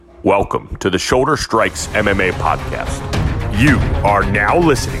Welcome to the Shoulder Strikes MMA Podcast. You are now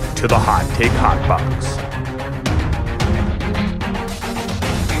listening to the Hot Take Hot Box.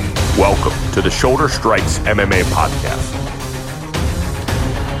 Welcome to the Shoulder Strikes MMA Podcast.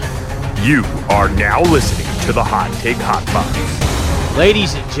 You are now listening to the Hot Take Hot Box.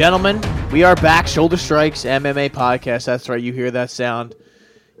 Ladies and gentlemen, we are back. Shoulder Strikes MMA Podcast. That's right. You hear that sound.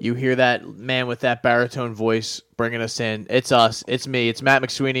 You hear that man with that baritone voice bringing us in. It's us. It's me. It's Matt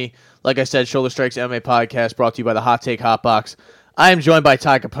McSweeney. Like I said, Shoulder Strikes MMA Podcast brought to you by the Hot Take Hot Box. I am joined by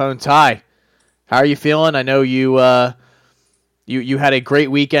Ty Capone. Ty, how are you feeling? I know you had a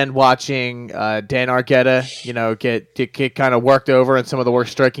great weekend watching Dan Argueta, get kind of worked over in some of the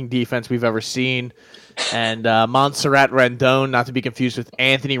worst striking defense we've ever seen. And Montserrat Rendon, not to be confused with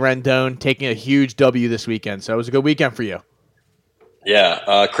Anthony Rendon, taking a huge W this weekend. So it was a good weekend for you.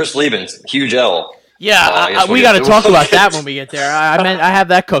 Yeah, Chris Lieben, huge L. Yeah, we got to talk about that when we get there. I have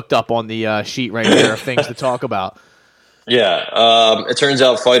that cooked up on the sheet right here of things to talk about. Yeah, it turns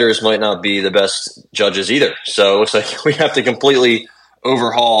out fighters might not be the best judges either. So it looks like we have to completely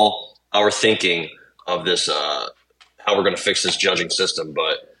overhaul our thinking of this, how we're going to fix this judging system.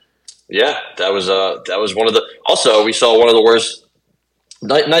 But yeah, that was one of the. Also, we saw one of the worst.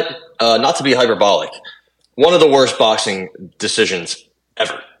 Not to be hyperbolic, one of the worst boxing decisions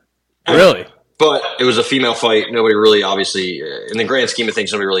ever. Really? But it was a female fight. Nobody really, obviously, in the grand scheme of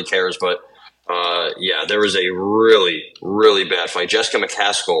things, nobody really cares. But, yeah, there was a really, really bad fight. Jessica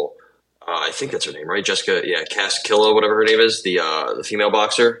McCaskill, I think that's her name, right? Jessica, Caskilla, whatever her name is, the female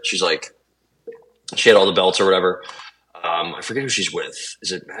boxer. She's like, she had all the belts or whatever. I forget who she's with.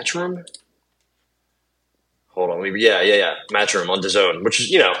 Is it Matchroom? Hold on. Yeah. Matchroom on DAZN, which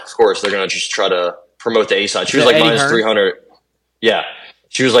is, of course, they're going to just try to promote the A side. She was like minus 300. Yeah.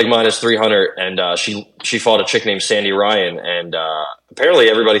 She was like minus 300, and she fought a chick named Sandy Ryan, and apparently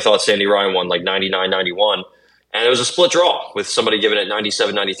everybody thought Sandy Ryan won like 99-91, and it was a split draw with somebody giving it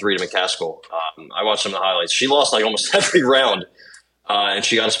 97-93 to McCaskill. I watched some of the highlights. She lost like almost every round, and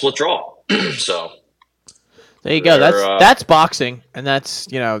she got a split draw. So there you go. That's boxing, and that's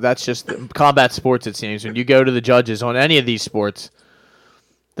just combat sports. It seems when you go to the judges on any of these sports.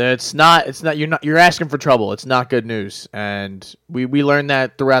 You're asking for trouble. It's not good news. And we learned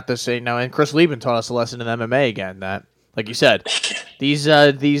that throughout this, and Chris Lieben taught us a lesson in MMA again that, like you said,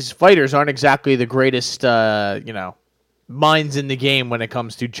 these fighters aren't exactly the greatest, minds in the game when it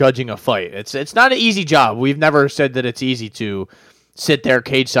comes to judging a fight. It's not an easy job. We've never said that it's easy to sit there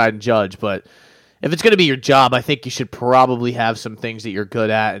cage side and judge, but if it's going to be your job, I think you should probably have some things that you're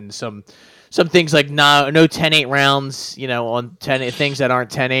good at and some things like no 10-8 rounds, on 10 things that aren't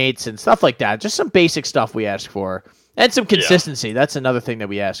 10-8s and stuff like that. Just some basic stuff we ask for. And some consistency. Yeah. That's another thing that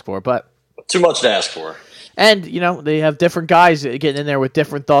we ask for. But too much to ask for. And, they have different guys getting in there with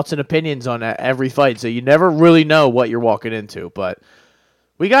different thoughts and opinions on every fight. So you never really know what you're walking into. But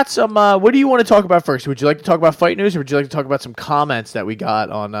we got some what do you want to talk about first? Would you like to talk about fight news, or would you like to talk about some comments that we got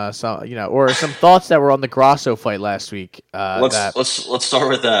on or some thoughts that were on the Grasso fight last week? Let's start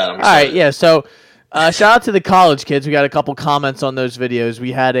with that. All right, yeah. So shout out to the college kids. We got a couple comments on those videos.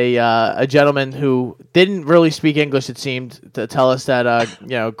 We had a gentleman who didn't really speak English, it seemed, to tell us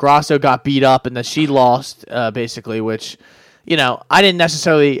that Grasso got beat up and that she lost basically, which I didn't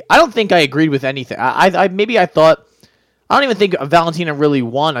necessarily. I don't think I agreed with anything. I thought. I don't even think Valentina really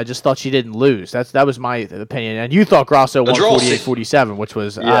won. I just thought she didn't lose. That was my opinion. And you thought Grasso won 48-47, which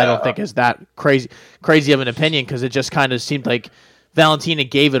was I don't think is that crazy of an opinion, because it just kind of seemed like Valentina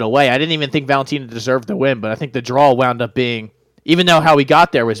gave it away. I didn't even think Valentina deserved the win, but I think the draw wound up being, even though how we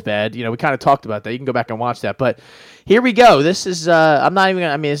got there was bad. We kind of talked about that. You can go back and watch that. But here we go. This is this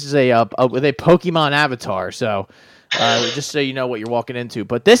is with a Pokemon avatar. So just so you know what you're walking into.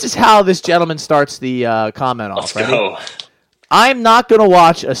 But this is how this gentleman starts the comment off. Let's go. I'm not going to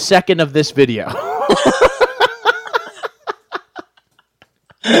watch a second of this video.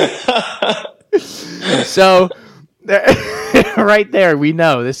 So, right there, we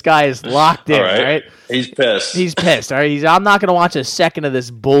know this guy is locked in, right? He's pissed. All right? I'm not going to watch a second of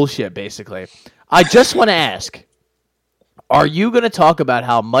this bullshit, basically. I just want to ask, are you going to talk about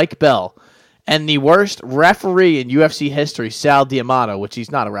how Mike Bell and the worst referee in UFC history, Sal D'Amato, which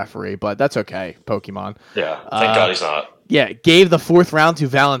he's not a referee, but that's okay, Pokemon. Yeah, thank God he's not. Yeah, gave the fourth round to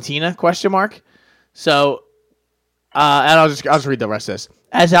Valentina, ? So, and I'll just read the rest of this.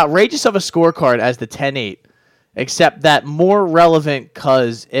 As outrageous of a scorecard as the 10-8, except that more relevant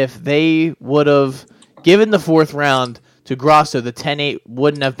because if they would have given the fourth round to Grasso, the 10-8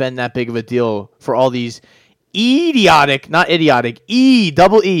 wouldn't have been that big of a deal for all these idiotic, not idiotic,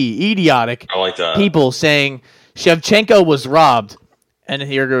 idiotic I like that. people saying Shevchenko was robbed. and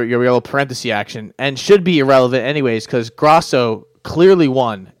here your real parenthesis action, and should be irrelevant anyways because Grasso clearly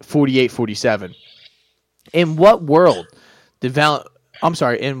won 48-47. In what world did Valentina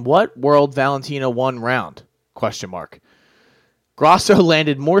won round? ? Grasso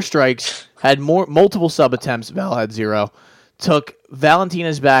landed more strikes, had multiple sub attempts. Val had 0. Took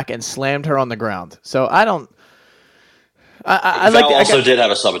Valentina's back and slammed her on the ground. So I don't. Val also did have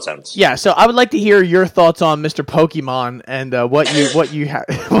a sub attempt. Yeah, so I would like to hear your thoughts on Mr. Pokemon and what you what you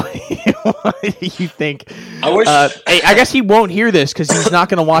think. I wish. I guess he won't hear this because he's not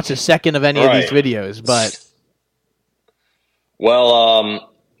going to watch a second of any of these videos. But well,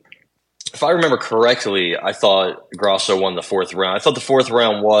 if I remember correctly, I thought Grasso won the 4th round. I thought the 4th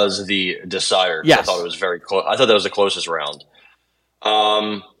round was the decider. Yes. I thought it was very close. I thought that was the closest round.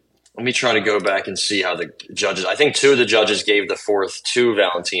 Let me try to go back and see how the judges. I think 2 of the judges gave the 4th to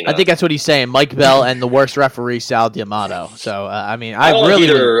Valentina. I think that's what he's saying. Mike Bell and the worst referee, Sal D'Amato. So I mean, I don't really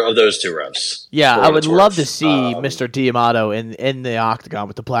like either of those 2 refs. Yeah, I would love to see Mr. D'Amato in the octagon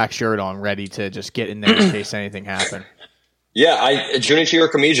with the black shirt on, ready to just get in there in case anything happened. Yeah, Junichiro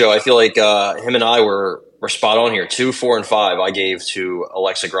Kamijo, I feel like him and I were spot on here. 2, 4, and 5 I gave to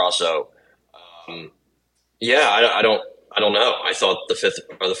Alexa Grasso. I don't know. I thought the 5th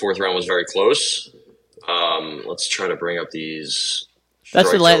or the 4th round was very close. Let's try to bring up these.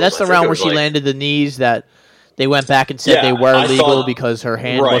 That's the round where she landed the knees that they went back and said they were legal because her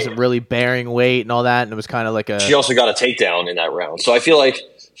hand wasn't really bearing weight and all that, and it was kind of like a. She also got a takedown in that round, so I feel like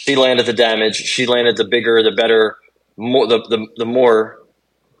she landed the damage. She landed the bigger, the better, more the more,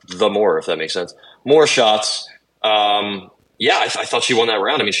 if that makes sense. More shots. I thought she won that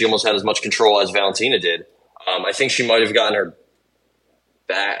round. I mean, she almost had as much control as Valentina did. I think she might have gotten her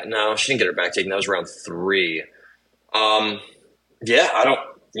back. No, she didn't get her back taken. That was round 3. I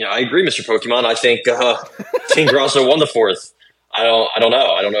agree, Mr. Pokemon. I think King Grasso won the 4th. I don't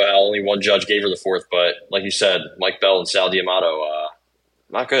know. I don't know how only one judge gave her the 4th, but like you said, Mike Bell and Sal D'Amato,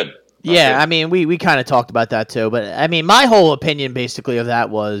 not good. Good. I mean, we kind of talked about that too, but I mean, my whole opinion basically of that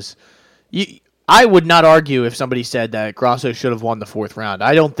was I would not argue if somebody said that Grasso should have won the 4th round.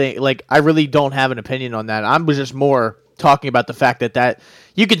 I don't think, I really don't have an opinion on that. I was just more talking about the fact that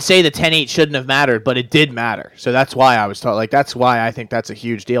you could say the 10-8 shouldn't have mattered, but it did matter. So that's why I was that's why I think that's a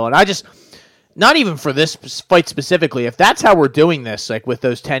huge deal. And I just, not even for this fight specifically, if that's how we're doing this, with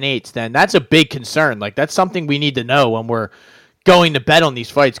those 10-8s, then that's a big concern. That's something we need to know when we're going to bet on these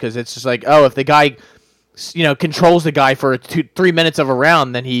fights, because it's just if the guy controls the guy for 3 minutes of a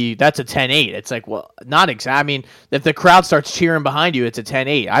round, then that's a 10-8. It's not exact. I mean, if the crowd starts cheering behind you, it's a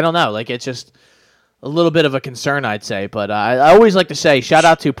 10-8. I don't know. It's just a little bit of a concern, I'd say. But I always like to say, shout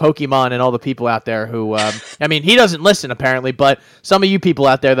out to Pokemon and all the people out there who, I mean, he doesn't listen apparently, but some of you people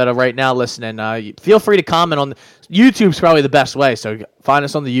out there that are right now listening, feel free to comment on YouTube's probably the best way. So find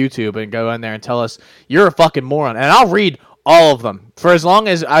us on the YouTube and go in there and tell us you're a fucking moron. And I'll read all of them for as long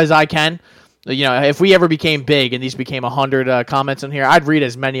as I can. If we ever became big and these became 100 comments on here, I'd read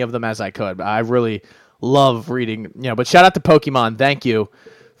as many of them as I could. I really love reading, but shout out to Pokemon. Thank you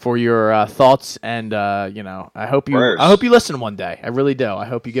for your thoughts. And, I hope you listen one day. I really do. I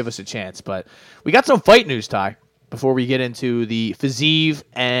hope you give us a chance, but we got some fight news, Ty, before we get into the Fiziev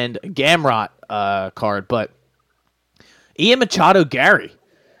and Gamrot card, but Ian Machado, Gary.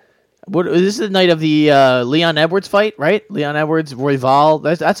 This is the night of the Leon Edwards fight, right? Leon Edwards,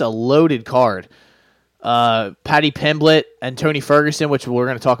 Royval. That's a loaded card. Paddy Pimblett and Tony Ferguson, which we're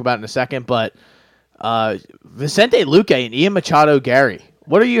going to talk about in a second. But Vicente Luque and Ian Machado, Gary.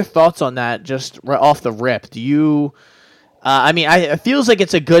 What are your thoughts on that just right off the rip? Do you it feels like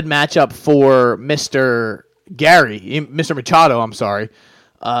it's a good matchup for Mr. Machado, I'm sorry.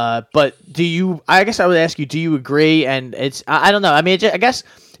 But I guess I would ask you, do you agree? And I don't know. I mean, I guess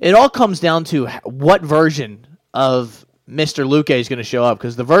it all comes down to what version of Mr. Luque is going to show up,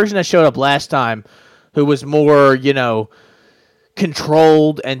 because the version that showed up last time, who was more,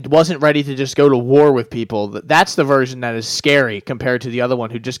 controlled and wasn't ready to just go to war with people, that's the version that is scary compared to the other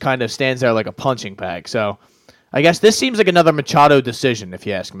one who just kind of stands there like a punching bag. So I guess this seems like another Machado decision, if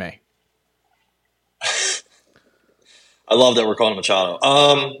you ask me. I love that we're calling him Machado.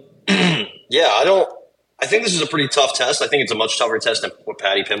 I think this is a pretty tough test. I think it's a much tougher test than what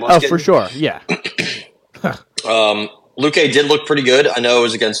Paddy Pimblett was getting. For sure, yeah. Luque did look pretty good. I know it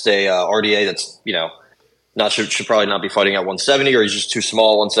was against a RDA that's, should probably not be fighting at 170, or he's just too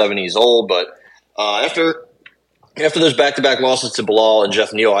small. 170, he's old. But after those back-to-back losses to Bilal and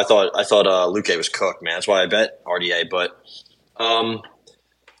Jeff Neal, I thought Luque was cooked, man. That's why I bet RDA. But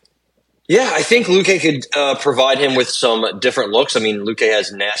I think Luque could provide him with some different looks. I mean, Luque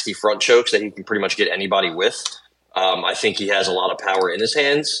has nasty front chokes that he can pretty much get anybody with. I think he has a lot of power in his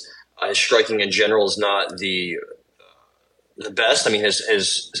hands. His striking in general is not the best. I mean,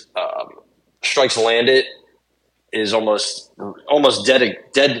 his strikes landed is almost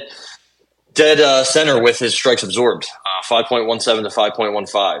dead center with his strikes absorbed, 5.17 to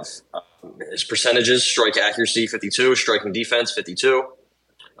 5.15. His percentages: strike accuracy 52, striking defense 52.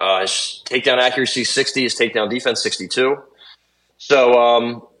 His takedown accuracy 60, his takedown defense 62.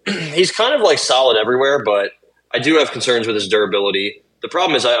 So he's kind of like solid everywhere, but I do have concerns with his durability. The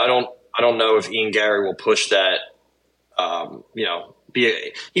problem is I don't know if Ian Gary will push that.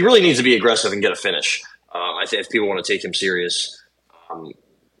 He really needs to be aggressive and get a finish. I think if people want to take him serious,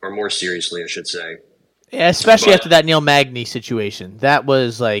 or more seriously, I should say. Yeah, especially after that Neil Magny situation. That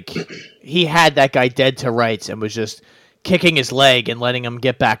was like he had that guy dead to rights and was just kicking his leg and letting him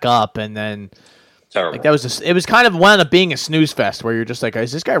get back up, and then terrible. Like it was kind of wound up being a snooze fest where you're just like,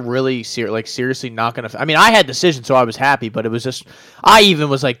 is this guy really seriously not going to? I mean, I had decision, so I was happy, but it was just I even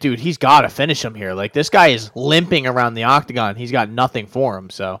was like, dude, he's got to finish him here. Like this guy is limping around the octagon. He's got nothing for him.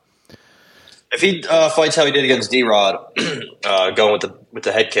 So if he fights how he did against D-Rod, going with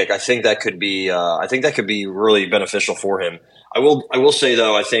the head kick, I think that could be really beneficial for him. I will say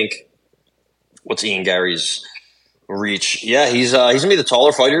though, I think what's Ian Gary's reach? Yeah, he's gonna be the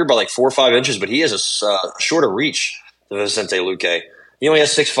taller fighter by like 4 or 5 inches, but he has a shorter reach than Vicente Luque. He only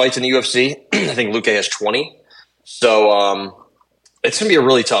has 6 fights in the UFC. I think Luque has 20. So it's gonna be a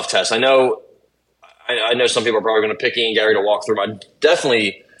really tough test. I know some people are probably gonna pick Ian Gary to walk through. I'd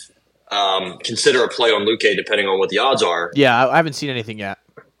definitely consider a play on Luque depending on what the odds are. Yeah, I haven't seen anything yet.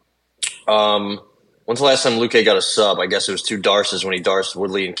 When's the last time Luque got a sub? I guess it was 2 Darces when he darsed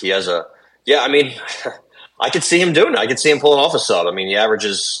Woodley and Chiesa. Yeah, I mean, I could see him doing it. I could see him pulling off a sub. I mean, he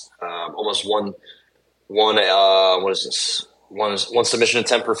averages almost one submission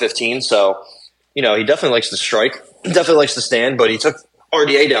attempt per 15. So, he definitely likes to strike, definitely likes to stand, but he took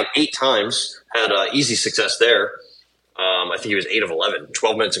RDA down 8 times, had easy success there. I think he was 8 of 11,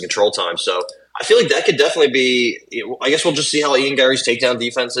 12 minutes of control time. So I feel like that could definitely be – I guess we'll just see how Ian Gary's takedown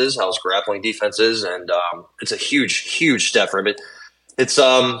defense is, how his grappling defense is, and it's a huge, huge step for him. It's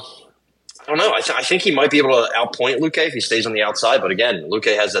I don't know. I think he might be able to outpoint Luque if he stays on the outside. But again,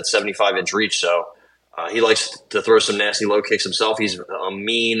 Luque has that 75-inch reach, so he likes to throw some nasty low kicks himself. He's a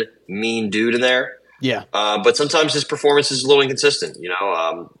mean dude in there. Yeah. But sometimes his performance is a little inconsistent.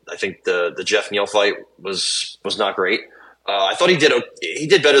 I think the Jeff Neal fight was not great. I thought he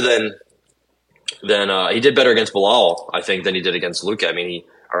did better than he did better against Bilal, I think, than he did against Luque. I mean,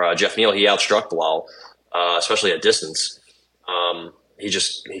 Jeff Neal, he outstruck Bilal, especially at distance.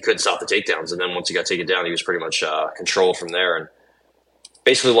 He couldn't stop the takedowns, and then once he got taken down, he was pretty much controlled from there, and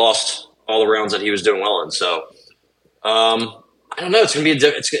basically lost all the rounds that he was doing well in. So I don't know. It's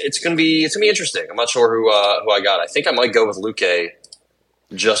gonna be interesting. I'm not sure who I got. I think I might go with Luque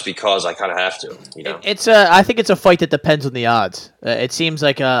just because I kind of have to. I think it's a fight that depends on the odds. It seems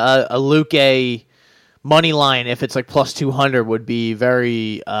like a Luque money line, if it's like plus 200, would be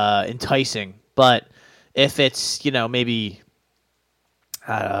very enticing. But if it's maybe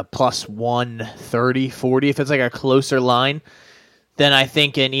plus 130, 40, if it's like a closer line, then I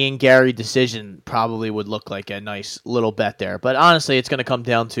think an Ian Gary decision probably would look like a nice little bet there. But honestly, it's going to come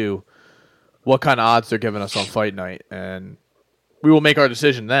down to what kind of odds they're giving us on fight night, and we will make our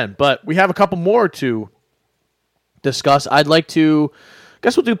decision then. But we have a couple more to discuss. I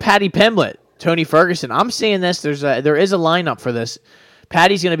guess we'll do Paddy Pimblett, Tony Ferguson. I'm seeing this. There is a lineup for this.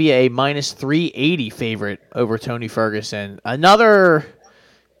 Paddy's going to be a minus 380 favorite over Tony Ferguson. Another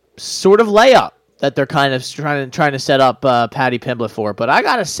sort of layup that they're kind of trying to set up Paddy Pimblett for. But I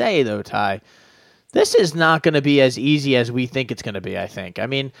got to say, though, Ty, this is not going to be as easy as we think it's going to be, I think.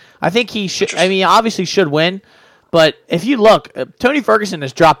 I think he should. He obviously should win. But if you look, Tony Ferguson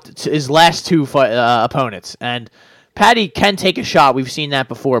has dropped his last 2 opponents. And Paddy can take a shot. We've seen that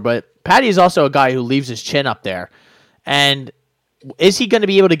before. But Paddy is also a guy who leaves his chin up there. And is he going to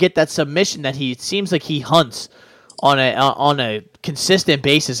be able to get that submission that it seems like he hunts on a consistent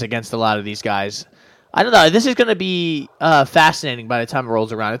basis against a lot of these guys? I don't know. This is going to be fascinating by the time it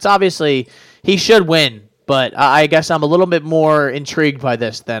rolls around. It's obviously he should win, but I guess I'm a little bit more intrigued by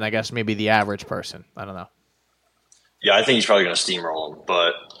this than I guess maybe the average person. I don't know. Yeah, I think he's probably going to steamroll him,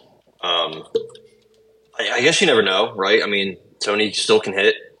 but I guess you never know, right? I mean, Tony still can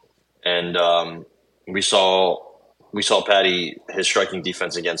hit, and we saw Paddy, his striking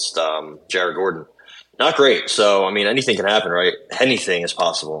defense against Jared Gordon. Not great. So, I mean, anything can happen, right? Anything is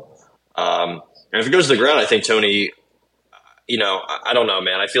possible. And if it goes to the ground, I think Tony, I don't know,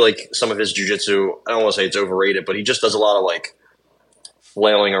 man. I feel like some of his jiu-jitsu, I don't want to say it's overrated, but he just does a lot of,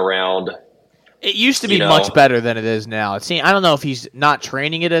 flailing around, It used to be much better than it is now. I don't know if he's not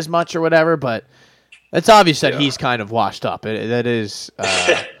training it as much or whatever, but it's obvious that he's kind of washed up. That is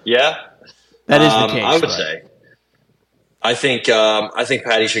yeah. That is the case. I would say. I think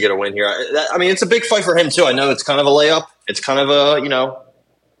Patty should get a win here. I mean, it's a big fight for him too. I know it's kind of a layup. It's kind of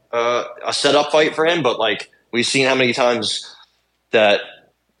a setup fight for him, but like we've seen how many times that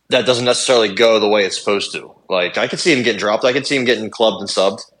doesn't necessarily go the way it's supposed to. Like I could see him getting dropped. I could see him getting clubbed and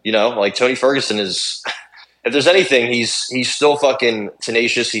subbed. Like Tony Ferguson is. If there's anything, he's still fucking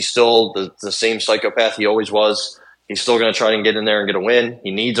tenacious. He's still the same psychopath he always was. He's still going to try and get in there and get a win.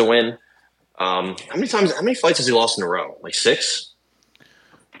 He needs a win. How many fights has he lost in a row? Like 6?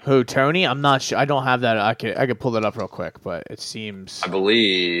 Who, Tony? I'm not sure. I don't have that. I could pull it up real quick, but it seems. I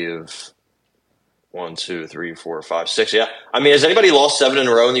believe 1, 2, 3, 4, 5, 6. Yeah. I mean, has anybody lost 7 in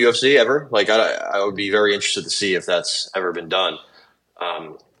a row in the UFC ever? Like, I would be very interested to see if that's ever been done.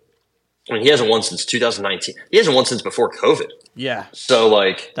 I mean, he hasn't won since 2019. He hasn't won since before COVID. Yeah. So,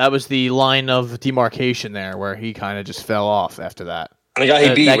 like... That was the line of demarcation there where he kind of just fell off after that. And the guy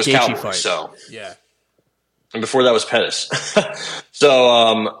he beat was Cowboy, so... Yeah. And before that was Pettis.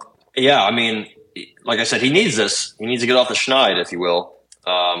 So, yeah, I mean, like I said, he needs this. He needs to get off the schneid, if you will.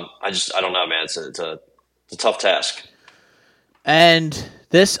 I don't know, man. It's a tough task. And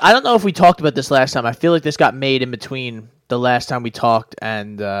this... I don't know if we talked about this last time. I feel like this got made in between the last time we talked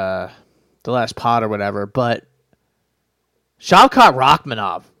and... the last pod or whatever, but Shavkat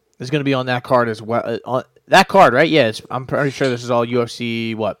Rakhmonov is going to be on that card as well. On that card, right? Yeah, I'm pretty sure this is all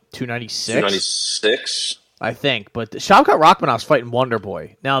UFC, 296? 296? I think. But Shavkat Rakhmonov's fighting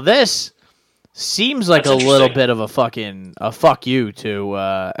Wonderboy. Now, this seems like a little bit of a fuck you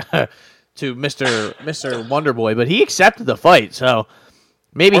to Mr. Wonderboy, but he accepted the fight, so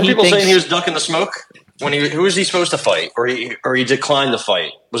maybe he thinks... saying he was ducking the smoke? Who was he supposed to fight, or he declined the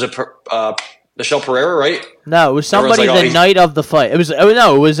fight? Was it Michelle Pereira, right? No, it was somebody the night of the fight. It was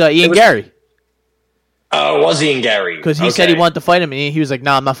Ian Gary. Oh, it was Ian Gary because he said he wanted to fight him, and he was like,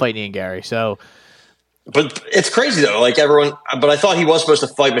 "No, I'm not fighting Ian Gary." So, but it's crazy though. Like everyone, but I thought he was supposed to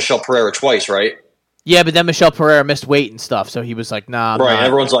fight Michelle Pereira twice, right? Yeah, but then Michelle Pereira missed weight and stuff, so he was like, "Nah." Right.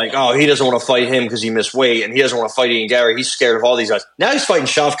 Everyone's like, "Oh, he doesn't want to fight him because he missed weight, and he doesn't want to fight Ian Gary. He's scared of all these guys." Now he's fighting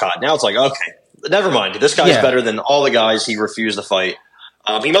Shavkat. Now it's like, okay. Never mind. This guy's better than all the guys he refused to fight.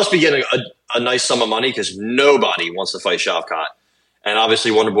 He must be getting a nice sum of money because nobody wants to fight Shavkat. And obviously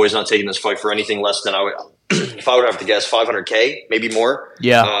Wonderboy's not taking this fight for anything less than, if I would have to guess, $500K, maybe more.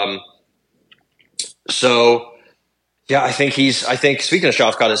 Yeah. So, yeah, I think speaking of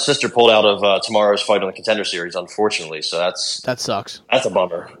Shavkat, his sister pulled out of tomorrow's fight on the Contender Series, unfortunately. So that sucks. That's a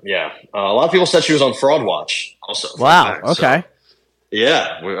bummer. Yeah. A lot of people said she was on Fraud Watch also. Wow. Okay. So,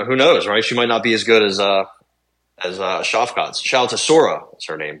 yeah, who knows, right? She might not be as good as Shavkat. Shout out to Sora, that's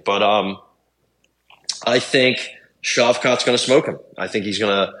her name. But I think Shavkat's going to smoke him. I think he's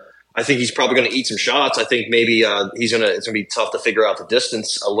probably going to eat some shots. I think maybe it's going to be tough to figure out the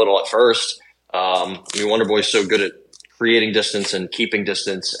distance a little at first. Wonderboy's so good at creating distance and keeping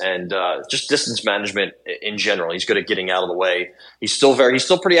distance and just distance management in general. He's good at getting out of the way. He's still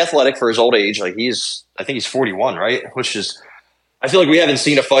pretty athletic for his old age. Like I think he's 41, right? Which is. I feel like we haven't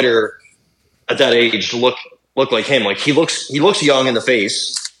seen a fighter at that age look like him. Like he looks young in the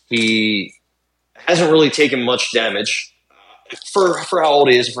face. He hasn't really taken much damage for how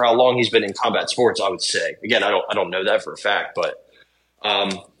old he is, for how long he's been in combat sports. I would say. Again, I don't know that for a fact, but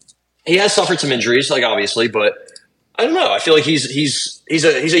he has suffered some injuries, like obviously. But I don't know. I feel like he's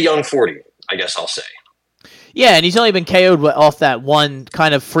a young 40. I guess I'll say. Yeah, and he's only been KO'd off that one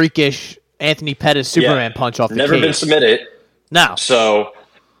kind of freakish Anthony Pettis Superman punch off the Never cage. Been submitted. No. So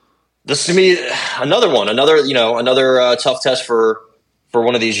this to me another tough test for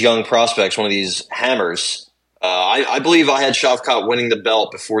one of these young prospects, one of these hammers. I believe I had Shavkat winning the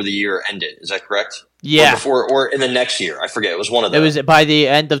belt before the year ended. Is that correct? Yeah. Or in the next year. I forget. It was one of them. It was by the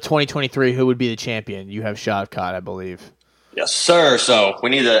end of 2023 who would be the champion. You have Shavkat, I believe. Yes, sir. So we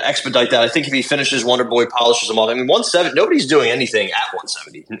need to expedite that. I think if he finishes Wonderboy, polishes them all. I mean, 170. Nobody's doing anything at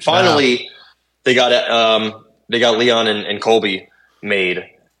 170. And finally, they got Leon and Colby made.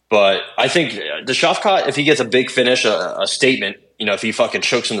 But I think the Shavkat, if he gets a big finish, a statement, if he fucking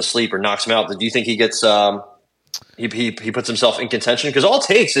chokes him to sleep or knocks him out, do you think he gets he puts himself in contention? Because all it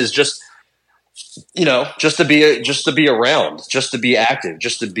takes is just to be around, just to be active,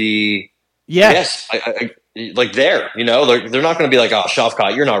 just to be like there. They're not going to be like, oh,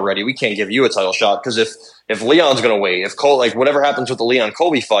 Shavkat, you're not ready. We can't give you a title shot because if Leon's going to wait, if Cole, like whatever happens with the Leon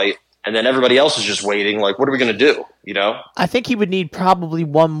Colby fight. And then everybody else is just waiting. Like, what are we going to do? I think he would need probably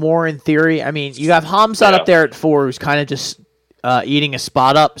one more in theory. I mean, you have Hamzat up there at 4, who's kind of just eating a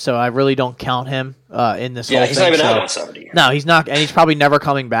spot up, so I really don't count him in this whole thing. Yeah, he's not even at 170. No, he's not, and he's probably never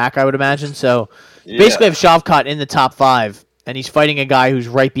coming back, I would imagine. So basically have Shavkat in the top 5, and he's fighting a guy who's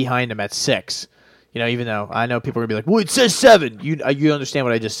right behind him at 6. Even though I know people are going to be like, well, it says 7. You understand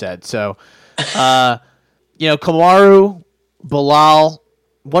what I just said. So, Kamaru, Bilal,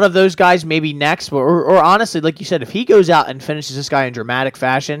 one of those guys maybe next, or honestly, like you said, if he goes out and finishes this guy in dramatic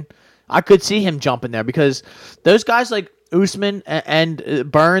fashion, I could see him jumping there because those guys like Usman and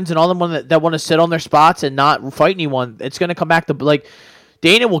Burns and all them that want to sit on their spots and not fight anyone, it's going to come back to like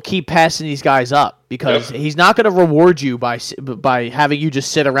Dana will keep passing these guys up because he's not going to reward you by having you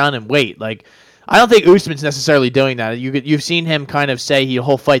just sit around and wait. Like I don't think Usman's necessarily doing that. You've seen him kind of say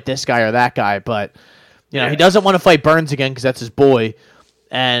he'll fight this guy or that guy, but he doesn't want to fight Burns again because that's his boy.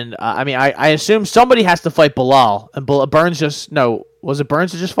 And I assume somebody has to fight Bilal, and Burns was it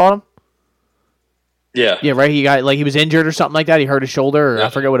Burns that just fought him? Yeah. Yeah, right. He was injured or something like that. He hurt his shoulder, or I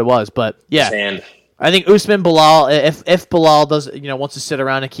forget what it was, but yeah. Sand. I think Usman, Bilal. If Bilal does, wants to sit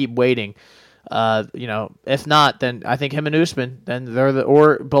around and keep waiting, if not, then I think him and Usman, then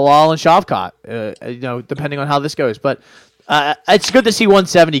or Bilal and Shavkat. Depending on how this goes, but it's good to see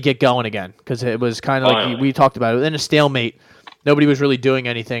 170 get going again because it was kind of like we talked about it in a stalemate. Nobody was really doing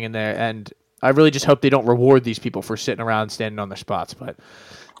anything in there, and I really just hope they don't reward these people for sitting around and standing on their spots, but.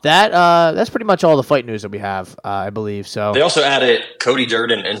 That's pretty much all the fight news that we have, I believe. So they also added Cody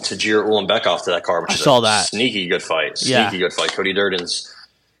Durden and Tajir Ulanbekov to that card, which is a sneaky good fight. Good fight. Cody Durden's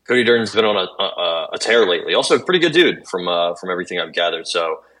been on a tear lately. Also, a pretty good dude from everything I've gathered.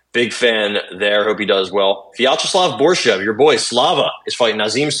 So big fan there. Hope he does well. Vyacheslav Borshev, your boy Slava, is fighting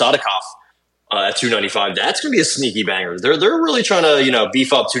Nazim Sadikov at 295. That's going to be a sneaky banger. They're really trying to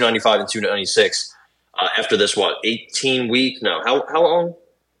beef up 295 and 296 after this 18 week? No, how long?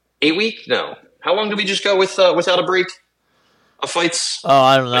 8 week? No. How long did we just go without a break of fights? Oh,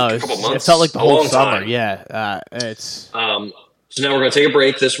 I don't know. Like a couple months. It felt like the whole summer. Time. Yeah. It's. So now we're going to take a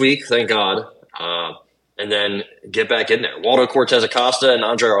break this week, thank God, and then get back in there. Waldo Cortez Acosta and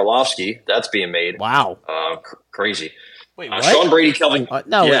Andrei Arlovsky. That's being made. Wow. Crazy. Wait, what? Sean Brady, Kelvin.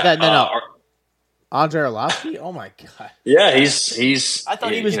 No. Andrei Arlovsky? Oh my God. Yeah, he's. I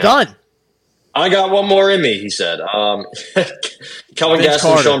thought he was done. I got one more in me, he said. Kelvin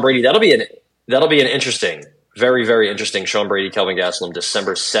Gastelum, Sean Brady. That'll be an interesting, very, very interesting Sean Brady, Kelvin Gastelum,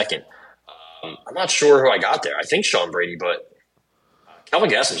 December 2nd. I'm not sure who I got there. I think Sean Brady, but Kelvin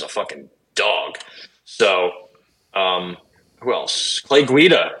Gastelum's a fucking dog. So, who else? Clay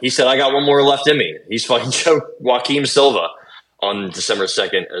Guida. He said, I got one more left in me. He's fighting Joaquim Silva on December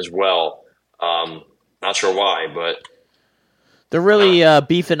 2nd as well. Not sure why, but... They're really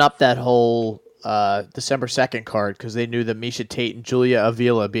beefing up that whole December 2nd card because they knew that Miesha Tate and Julia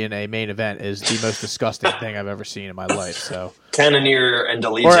Avila being a main event is the most disgusting thing I've ever seen in my life. So Cannonier and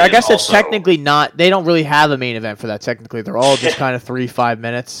Delizia. Or I guess it's technically not. They don't really have a main event for that. Technically, they're all just kind of 3-5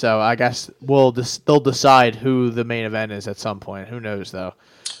 minutes. So I guess they'll decide who the main event is at some point. Who knows though?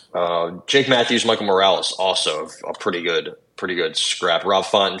 Jake Matthews, Michael Morales, also a pretty good scrap. Rob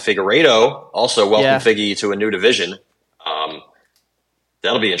Font and Figueiredo also welcome Figgy to a new division.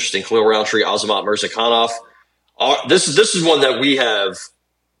 That'll be interesting. Khalil Roundtree, Azamat Mirzakhanov. This is one that we have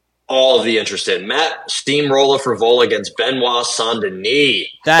all of the interest in. Matt Steamroller Frivola against Benoit Saint-Denis.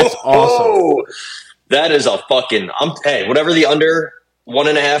 That's awesome. That is a fucking. Hey, whatever the under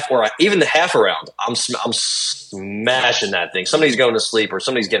 1.5 or even the half around, I'm smashing that thing. Somebody's going to sleep or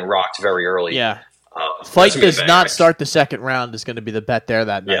somebody's getting rocked very early. Yeah. Fight does not start the second round is going to be the bet there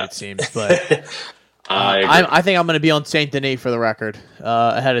that night, it seems. But I think I'm going to be on Saint Denis for the record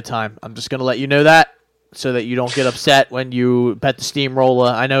ahead of time. I'm just going to let you know that so that you don't get upset when you bet the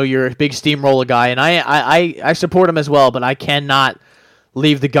Steamroller. I know you're a big Steamroller guy, and I support him as well, but I cannot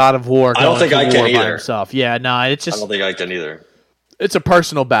leave the God of War. I don't think I can either. Himself. Yeah, no, it's just. I don't think I can either. It's a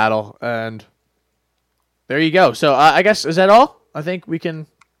personal battle, and there you go. So I guess is that all? I think we can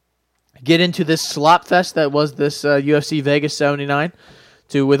get into this slop fest that was this UFC Vegas 79.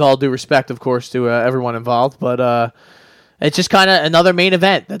 With all due respect, of course, to everyone involved, but it's just kind of another main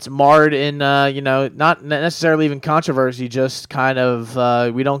event that's marred in, not necessarily even controversy, just kind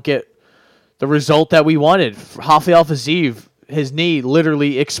of we don't get the result that we wanted. Rafael Fiziev, his knee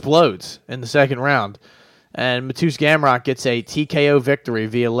literally explodes in the second round, and Mateusz Gamrot gets a TKO victory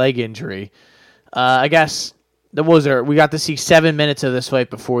via leg injury. I guess we got to see 7 minutes of this fight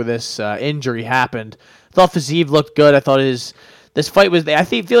before this injury happened. I thought Fiziev looked good. I thought this fight was. I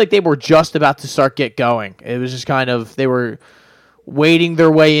feel like they were just about to get going. It was just kind of they were wading their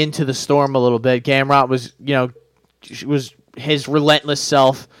way into the storm a little bit. Gamrot was his relentless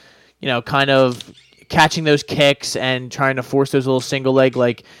self, kind of catching those kicks and trying to force those little single leg,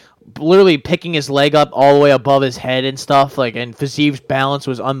 like literally picking his leg up all the way above his head and stuff. Like, and Fiziev's balance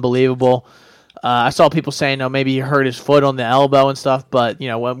was unbelievable. I saw people saying, maybe he hurt his foot on the elbow and stuff, but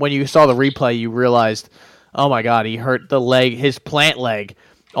when you saw the replay, you realized, oh my God, he hurt the leg, his plant leg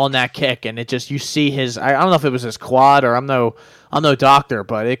on that kick, and it just, you see his, I don't know if it was his quad or I'm no doctor,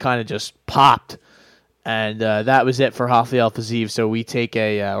 but it kind of just popped, and that was it for Rafael Fiziev. So we take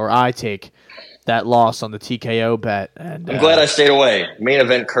I take that loss on the TKO bet. And I'm glad I stayed away. Main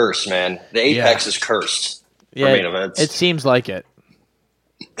event curse, man. The apex is cursed for main events. It seems like it.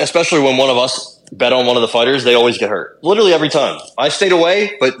 Especially when one of us bet on one of the fighters, they always get hurt. Literally every time. I stayed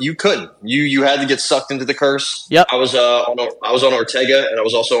away, but you couldn't. You had to get sucked into the curse. Yep. I was on Ortega, and I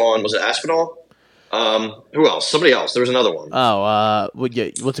was also on, was it Aspinall? Who else? Somebody else. There was another one. Oh,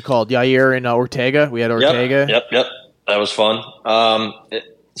 what's it called? Yair and Ortega. We had Ortega. Yep. That was fun.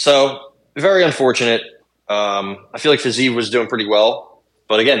 So very unfortunate. I feel like Fiziev was doing pretty well,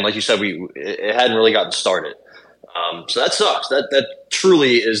 but again, like you said, it hadn't really gotten started. So that sucks. That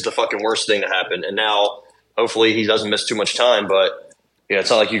truly is the fucking worst thing to happen. And now, hopefully, he doesn't miss too much time. But it's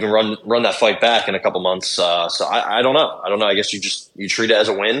not like you can run that fight back in a couple months. So I don't know. I guess you treat it as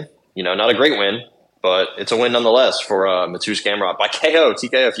a win. Not a great win, but it's a win nonetheless for Mateusz Gamrot by KO,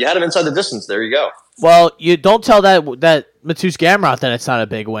 TKO. If you had him inside the distance, there you go. Well, you don't tell that Mateusz Gamrot that it's not a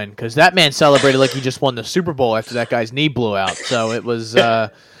big win, because that man celebrated like he just won the Super Bowl after that guy's knee blew out. So it was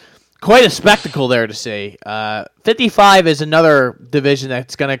quite a spectacle there to see. 55 is another division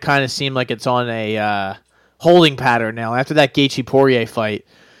that's going to kind of seem like it's on a holding pattern now. After that Gaethje-Poirier fight,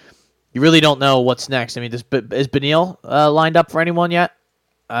 you really don't know what's next. I mean, is Beneil lined up for anyone yet?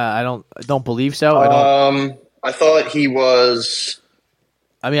 I don't believe so. I thought he was.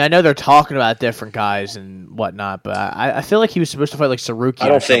 I mean, I know they're talking about different guys and whatnot, but I feel like he was supposed to fight like Saruki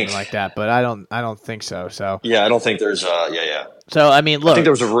or something like that, but I don't think so. So yeah, I don't think there's yeah. So I mean, look, I think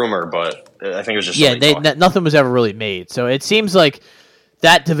there was a rumor, but I think it was just nothing was ever really made. So it seems like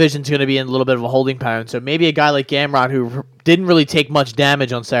that division's going to be in a little bit of a holding pattern. So maybe a guy like Gamrot, who didn't really take much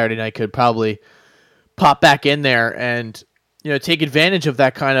damage on Saturday night, could probably pop back in there and take advantage of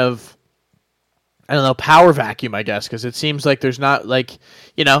that kind of, I don't know, power vacuum, I guess, because it seems like there's not like,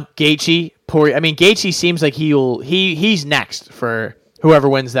 Gaethje, Poirier. I mean, Gaethje seems like he's next for whoever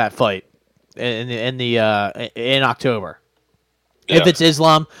wins that fight in October. Yeah. If it's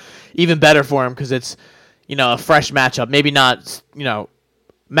Islam, even better for him, because it's a fresh matchup. Maybe not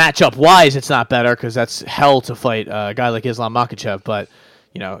matchup wise, it's not better because that's hell to fight a guy like Islam Makhachev, but.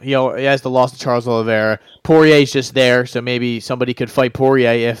 He has the loss to Charles Oliveira. Poirier's just there, so maybe somebody could fight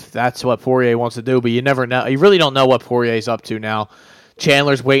Poirier if that's what Poirier wants to do. But you never know. You really don't know what Poirier's up to now.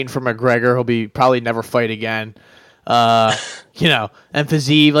 Chandler's waiting for McGregor. He'll be probably never fight again. And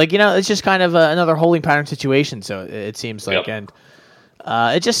Fiziev, it's just kind of another holding pattern situation. So it seems like, and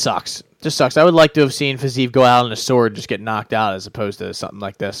it just sucks. Just sucks. I would like to have seen Fiziev go out on a sword and just get knocked out, as opposed to something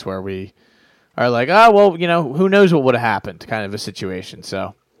like this where we are like, who knows what would have happened, kind of a situation.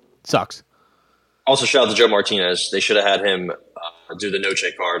 So, it sucks. Also, shout out to Joe Martinez. They should have had him do the no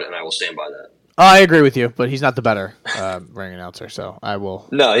check card, and I will stand by that. Oh, I agree with you, but he's not the better ring announcer, so I will.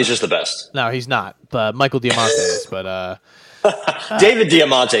 No, he's just the best. No, he's not. But Michael Diamante is. But David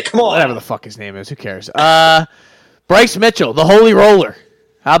Diamante, come on. Whatever the fuck his name is, who cares? Bryce Mitchell, the Holy Roller.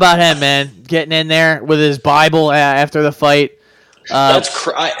 How about him, man? Getting in there with his Bible after the fight.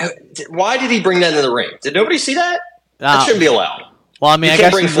 Why did he bring that into the ring? Did nobody see that? That shouldn't be allowed. Well, I mean, you I can't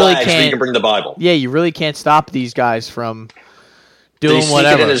guess bring you really flags, can't. but you can bring the Bible. Yeah, you really can't stop these guys from doing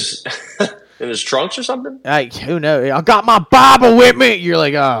whatever. In his trunks or something? Who knows? I got my Bible with me. You're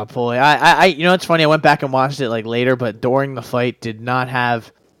like, oh boy. It's funny. I went back and watched it later, but during the fight,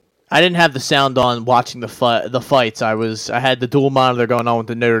 I didn't have the sound on watching the fights. I had the dual monitor going on with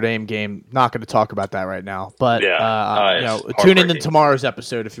the Notre Dame game. Not going to talk about that right now, but tune in to tomorrow's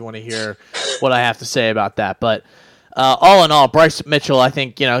episode if you want to hear what I have to say about that. But all in all, Bryce Mitchell, I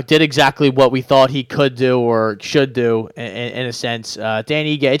think did exactly what we thought he could do or should do in a sense. Dan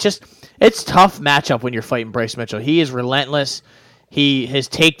Ige, it's tough matchup when you're fighting Bryce Mitchell. He is relentless. His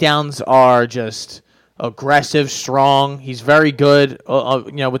takedowns are just aggressive, strong. He's very good,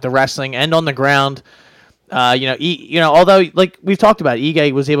 with the wrestling and on the ground. Although like we've talked about,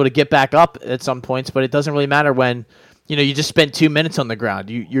 Ige was able to get back up at some points, but it doesn't really matter when you just spent 2 minutes on the ground.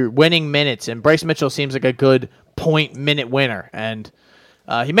 You're winning minutes, and Bryce Mitchell seems like a good minute winner. And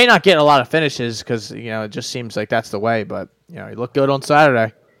he may not get a lot of finishes because it just seems like that's the way. But he looked good on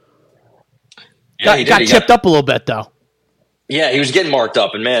Saturday. Yeah, he got chipped up a little bit though. Yeah, he was getting marked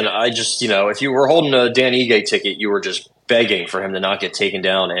up, and man, I just if you were holding a Dan Ige ticket, you were just begging for him to not get taken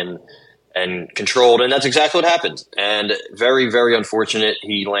down. And and controlled, and that's exactly what happened. And very, very unfortunate.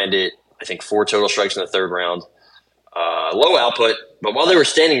 He landed, I think, 4 total strikes in the third round. Low output, but while they were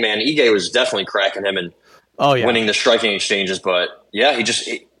standing, man, Ige was definitely cracking him and winning the striking exchanges. But yeah, he just,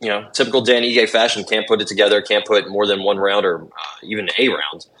 typical Dan Ige fashion, can't put it together, can't put more than one round or even a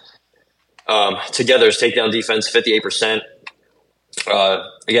round together. His takedown defense, 58%.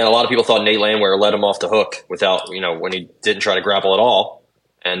 Again, a lot of people thought Nate Landwehr let him off the hook without, when he didn't try to grapple at all.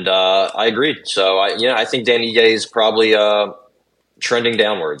 And I agreed. So I think Dan Ige is probably trending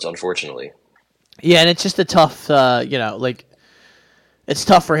downwards, unfortunately. Yeah, and it's just a tough, it's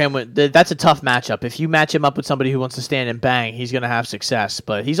tough for him. That's a tough matchup. If you match him up with somebody who wants to stand and bang, he's going to have success.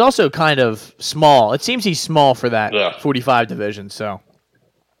 But he's also kind of small. It seems he's small for that 45 division. So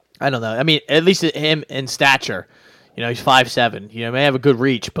I don't know. I mean, at least him in stature, he's 5'7". May have a good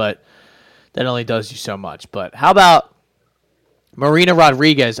reach, but that only does you so much. But how about Marina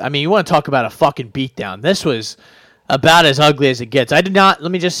Rodriguez? I mean, you want to talk about a fucking beatdown. This was about as ugly as it gets. Let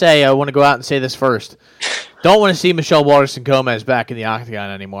me just say, I want to go out and say this first. Don't want to see Michelle Waterson-Gomez back in the octagon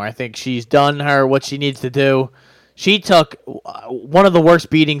anymore. I think she's done what she needs to do. She took one of the worst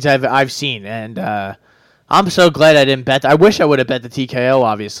beatings I've seen, and I'm so glad I didn't bet. I wish I would have bet the TKO,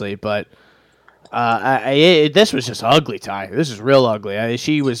 obviously, but this was just ugly, Ty. This is real ugly.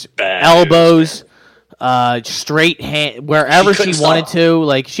 She was bad, elbows, straight hand, wherever she wanted to.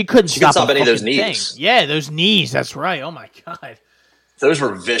 Like, she couldn't stop any of those knees. Thing. Yeah, those knees. That's right. Oh my God, those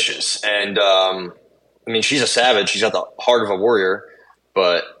were vicious. And I mean, she's a savage. She's got the heart of a warrior,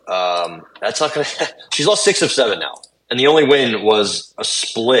 but that's not gonna. She's lost 6 of 7 now, and the only win was a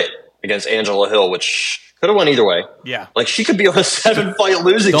split against Angela Hill, which could have went either way. Yeah, like she could be on a 7-fight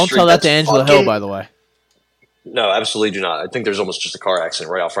losing Don't streak. tell that to Angela Hill, by the way. No, absolutely do not. I think there's almost just a car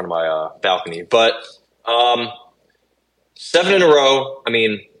accident right out front of my balcony. But 7 in a row. I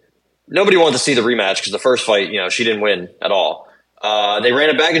mean, nobody wanted to see the rematch because the first fight, she didn't win at all. They ran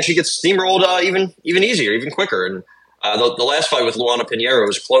it back, and she gets steamrolled even easier, even quicker. And the last fight with Luana Pinheiro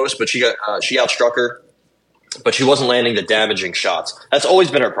was close, but she outstruck her. But she wasn't landing the damaging shots. That's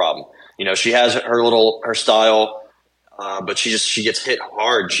always been her problem. She has her style, but she gets hit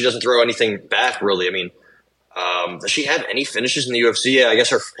hard. She doesn't throw anything back, really. I mean, does she have any finishes in the UFC? Yeah, I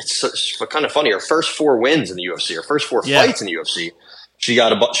guess it's kind of funny. Her first 4 wins in the UFC, her first 4 fights in the UFC, she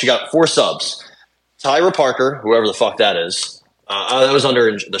got 4 subs. Tyra Parker, whoever the fuck that is. That was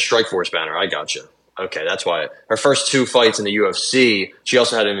under the Strikeforce banner. I gotcha. Okay, that's why. Her first 2 fights in the UFC, she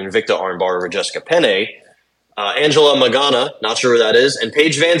also had an Invicta armbar over Jessica Penne. Angela Magana, not sure who that is, and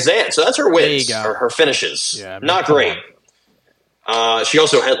Paige Van Zandt. So that's her wins, her finishes. Yeah, not great. She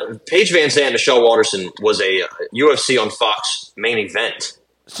also had Paige Van Zandt and Michelle Waterson was a UFC on Fox main event.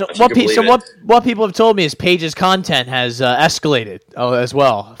 So what people have told me is Paige's content has escalated as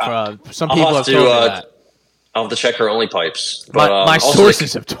well. Some people have told me that. I'll have to check her only pipes. But, my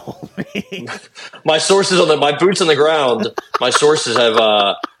sources have told me. My sources my boots on the ground. My sources have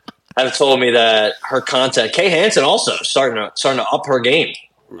told me that her content. Kay Hansen also starting to up her game,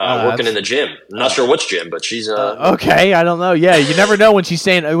 working in the gym. I'm not sure which gym, but she's okay. I don't know. Yeah, you never know when she's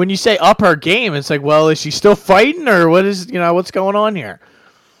saying when you say up her game. It's like, well, is she still fighting or what is what's going on here?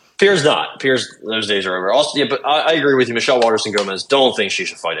 Fears not. Fears those days are over. Also, yeah, but I agree with you. Michelle Waterson-Gomez, don't think she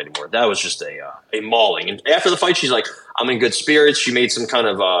should fight anymore. That was just a mauling. And after the fight, she's like, I'm in good spirits. She made some kind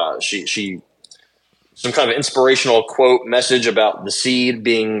of some kind of inspirational quote message about the seed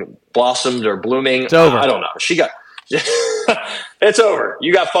being blossomed or blooming. It's over. I don't know. She got it's over.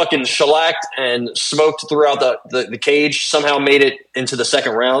 You got fucking shellacked and smoked throughout the cage. Somehow made it into the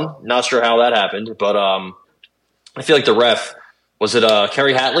second round. Not sure how that happened, but I feel like the ref. Was it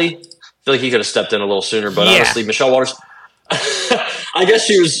Kerry Hatley? I feel like he could have stepped in a little sooner, but honestly, Michelle Waters, I guess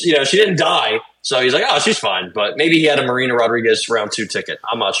she was, she didn't die, so he's like, oh, she's fine. But maybe he had a Marina Rodriguez round 2 ticket.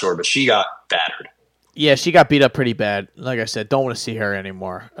 I'm not sure, but she got battered. Yeah, she got beat up pretty bad. Like I said, don't want to see her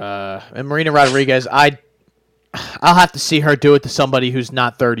anymore. And Marina Rodriguez, I'll have to see her do it to somebody who's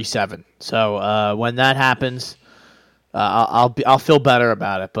not 37. So when that happens, I'll feel better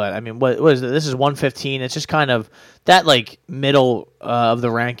about it. But I mean, what is it? This is 115. It's just kind of that middle of the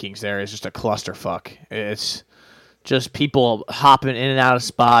rankings. There is just a clusterfuck. It's just people hopping in and out of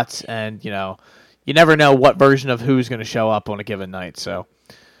spots, and you never know what version of who's going to show up on a given night. So,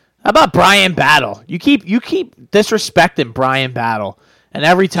 how about Brian Battle? You keep disrespecting Brian Battle, and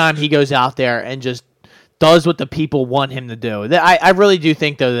every time he goes out there and just does what the people want him to do. I really do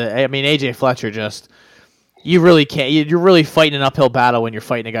think though that AJ Fletcher just. You really can't. You're really fighting an uphill battle when you're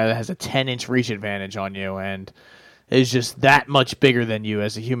fighting a guy that has a 10-inch reach advantage on you and is just that much bigger than you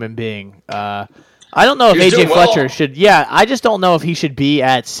as a human being. I don't know if He was AJ doing well. Fletcher should. Yeah, I just don't know if he should be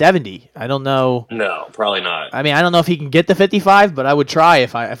at 70. I don't know. No, probably not. I mean, I don't know if he can get the 55, but I would try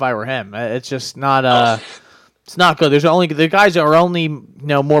if I were him. It's just not. It's not good. The guys are only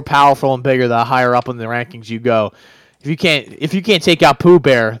more powerful and bigger the higher up in the rankings you go. If you can't take out Pooh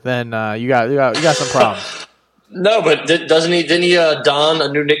Bear, then you got some problems. No, but didn't he don a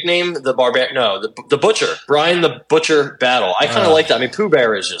new nickname? The Butcher, Brian the Butcher Battle. I kind of like that. I mean, Pooh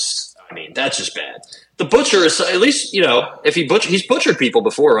Bear is just. I mean, that's just bad. The Butcher is at least if he's butchered people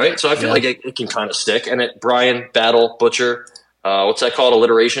before, right? So I feel like it can kind of stick. And Brian Battle Butcher, what's that called?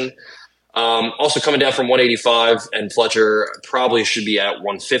 Alliteration. Also coming down from 185, and Fletcher probably should be at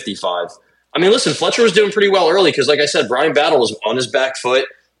 155. I mean, listen, Fletcher was doing pretty well early because, like I said, Brian Battle was on his back foot.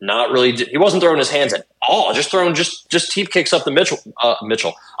 Not really. He wasn't throwing his hands at all. Just throwing just teep kicks up the Mitchell up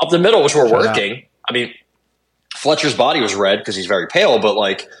the middle, which were working. I mean, Fletcher's body was red because he's very pale, but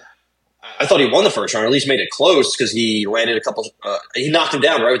like I thought he won the first round, or at least made it close because he landed a couple. He knocked him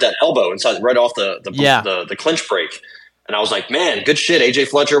down right with that elbow inside, right off the clinch break. And I was like, man, good shit, AJ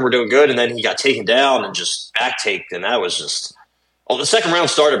Fletcher, we're doing good. And then he got taken down and just back taked, and that was just. Well, the second round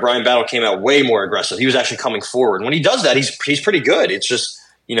started, Brian Battle came out way more aggressive. He was actually coming forward. And when he does that, he's pretty good. It's just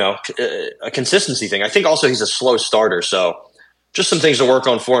a consistency thing. I think also he's a slow starter, so just some things to work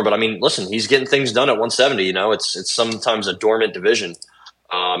on for him. But I mean, listen, he's getting things done at 170. It's sometimes a dormant division,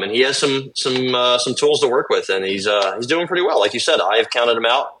 and he has some tools to work with, and he's doing pretty well. Like you said, I have counted him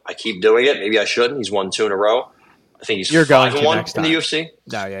out. I keep doing it. Maybe I shouldn't. He's won 2 in a row. I think he's 5-1 in the UFC.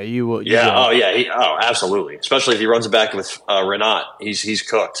 No, yeah, you will. Absolutely. Especially if he runs it back with Renat, he's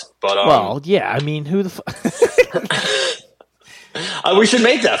cooked. But I mean, who the we should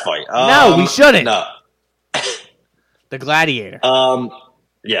make that fight. No, we shouldn't. No. The Gladiator.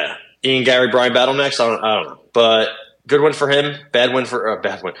 Yeah. Ian Gary, Brian Battle next. I don't know, but good win for him. Bad loss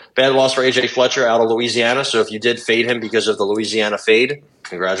for AJ Fletcher out of Louisiana. So if you did fade him because of the Louisiana fade,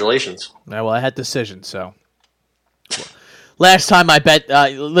 congratulations. Yeah, well, I had decision, so. Last time I bet,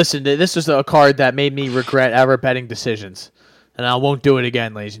 listen, this was a card that made me regret ever betting decisions, and I won't do it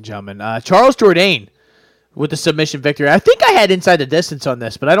again, ladies and gentlemen. Charles Jourdain with the submission victory. I think I had inside the distance on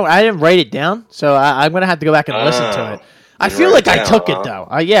this, but I didn't write it down, so I'm gonna have to go back and listen to it. I feel like I took it though.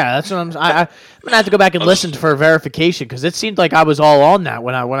 That's what I'm gonna have to go back and listen for verification because it seemed like I was all on that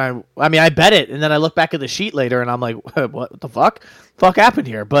when I bet it, and then I look back at the sheet later and I'm like, what the fuck happened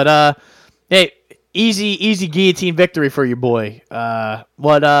here? But hey. Easy guillotine victory for you, boy.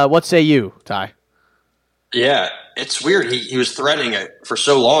 What say you, Ty? Yeah, it's weird. He was threatening it for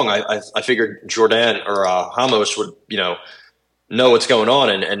so long. I figured Jourdain or Ramos would know what's going on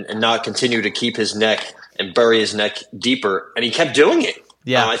and not continue to keep his neck and bury his neck deeper, and he kept doing it.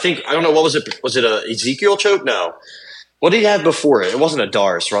 Yeah, I don't know what was it. Was it a Ezekiel choke? No. What did he have before it? It wasn't a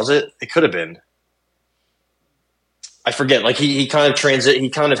Dars, was it? It could have been. I forget. Like he kind of He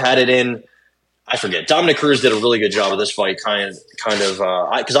kind of had it in. I forget. Dominic Cruz did a really good job of this fight, because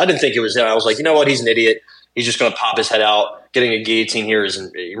I didn't think it was him. I was like, you know what? He's an idiot. He's just going to pop his head out. Getting a guillotine here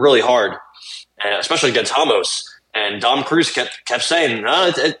is really hard, especially against Ramos. And Dom Cruz kept saying,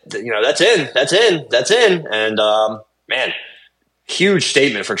 that's in. And man, huge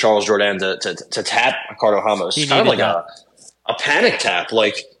statement for Charles Jourdain to tap Ricardo Ramos. It's kind of like a panic tap.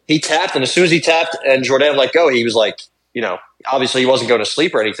 Like he tapped, and as soon as he tapped and Jourdain let go, he was like, obviously he wasn't going to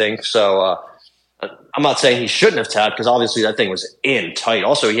sleep or anything. So. I'm not saying he shouldn't have tapped because obviously that thing was in tight.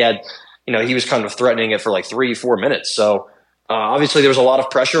 Also, he had, he was kind of threatening it for like 3-4 minutes. So obviously there was a lot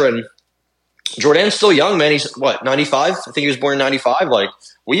of pressure, and Jourdain's still young, man. He's 95? I think he was born in 95. Like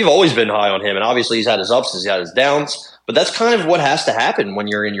we've always been high on him, and obviously he's had his ups, he's had his downs, but that's kind of what has to happen when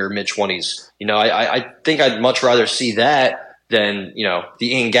you're in your mid 20s. I think I'd much rather see that than, the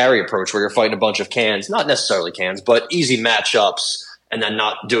Ian Gary approach where you're fighting a bunch of cans, not necessarily cans, but easy matchups. And then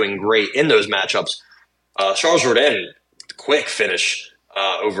not doing great in those matchups. Charles Jourdain, quick finish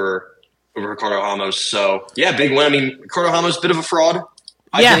over Ricardo Ramos. So, yeah, big win. I mean, Ricardo Ramos, bit of a fraud,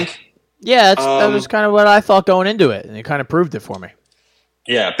 I think. Yeah, that was kind of what I thought going into it, and it kind of proved it for me.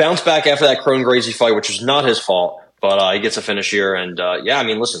 Yeah, bounced back after that Crone-Gracie fight, which was not his fault, but he gets a finish here. And, I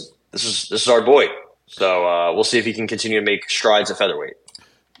mean, listen, this is our boy. So we'll see if he can continue to make strides at featherweight.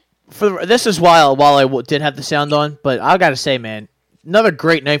 This is while I did have the sound on, but I got to say, man, another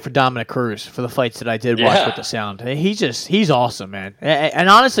great night for Dominic Cruz for the fights that I did watch with the sound. He's awesome, man. And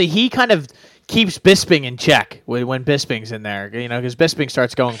honestly, he kind of keeps Bisping in check when Bisping's in there, because Bisping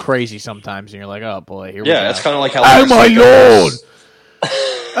starts going crazy sometimes, and you're like, oh boy, here we go. Yeah, that's kind of like how. Oh my god!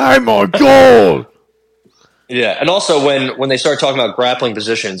 Oh my god! Yeah, and also when they start talking about grappling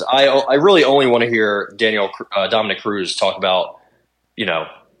positions, I really only want to hear Dominic Cruz talk about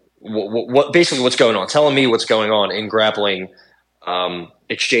what basically what's going on. Telling me what's going on in grappling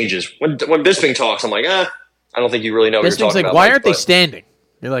exchanges. When Bisping talks, I'm like, I don't think you really know what you're talking about. Why aren't they standing?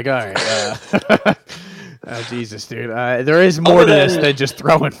 You're like, all right. Oh, Jesus, dude. There is more to this than just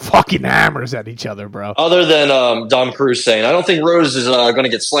throwing fucking hammers at each other, bro. Other than Dom Cruz saying, I don't think Rose is going to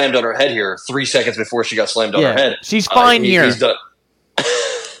get slammed on her head here 3 seconds before she got slammed on her head. She's fine here. He's done.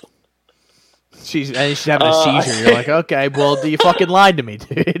 She's having a seizure. You're like, okay, well, you fucking lied to me,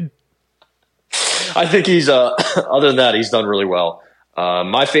 dude. I think he's, other than that, he's done really well.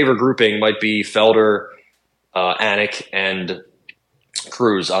 My favorite grouping might be Felder, Anik, and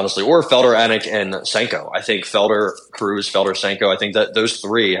Cruz, honestly, or Felder, Anik, and Senko. I think Felder, Cruz, Felder, Senko. I think that those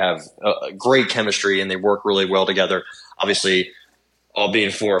three have great chemistry and they work really well together. Obviously, all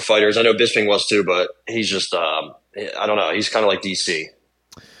being former fighters. I know Bisping was too, but he's just I don't know. He's kind of like DC.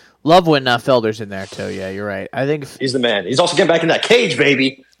 Love when Felder's in there too. Yeah, you're right. I think he's the man. He's also getting back in that cage,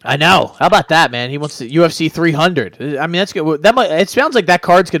 baby. I know. How about that, man? He wants the UFC 300. I mean, that's good. It sounds like that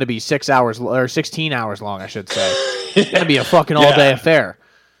card's going to be 6 hours or 16 hours long, I should say. It's going to be a fucking all-day affair.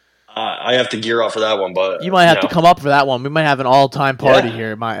 I have to gear up for that one, but you might have to come up for that one. We might have an all-time party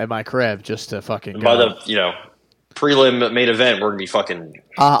here at my crib just to fucking go. By the prelim main event, we're gonna be fucking.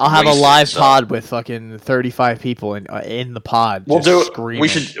 I'll have a live pod with fucking 35 people in the pod. We'll do it. Screaming. We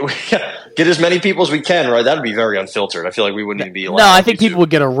should get as many people as we can, right? That'd be very unfiltered. I feel like we wouldn't even be allowed. No, I think people would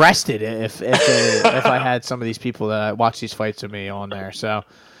get arrested if I had some of these people that watch these fights with me on there. So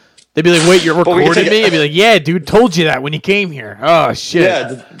they'd be like, "Wait, you're recording me?" I'd be like, "Yeah, dude, told you that when you came here." Oh shit.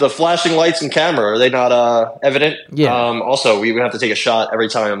 Yeah, the flashing lights and camera, are they not evident? Yeah. Also, we would have to take a shot every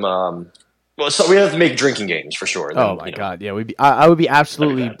time. Well, so we have to make drinking games for sure. Then, my God, yeah, I would be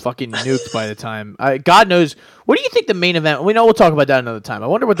absolutely fucking nuked by the time. God knows. What do you think the main event? We know we'll talk about that another time. I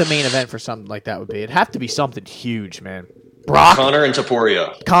wonder what the main event for something like that would be. It'd have to be something huge, man. Brock, Conor and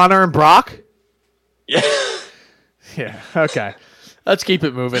Topuria. Conor and Brock. Yeah. Yeah. Okay. Let's keep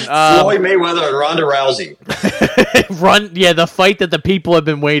it moving. Floyd Mayweather and Ronda Rousey. The fight that the people have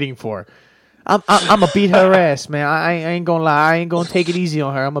been waiting for. I'm gonna beat her ass, man. I ain't gonna lie. I ain't gonna take it easy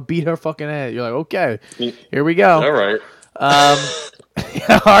on her. I'm gonna beat her fucking ass. You're like, okay, here we go. All right. All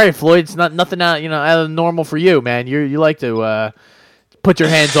right, Floyd. It's nothing out of normal for you, man. You like to put your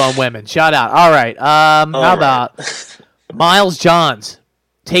hands on women. Shout out. All right. How about Miles Johns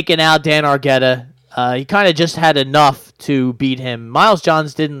taking out Dan Argueta? He kind of just had enough to beat him. Miles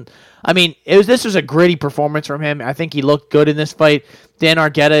Johns didn't. I mean, this was a gritty performance from him. I think he looked good in this fight. Dan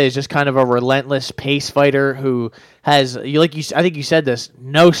Argueta is just kind of a relentless pace fighter who has, I think you said this,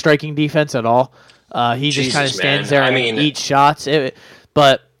 no striking defense at all. He just kind of stands there and eats shots.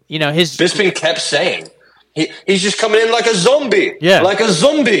 But his Bisping kept saying he's just coming in like a zombie. Yeah, like a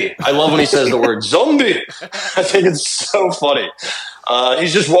zombie. I love when he says the word zombie. I think it's so funny.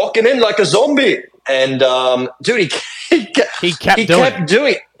 He's just walking in like a zombie. And dude, he kept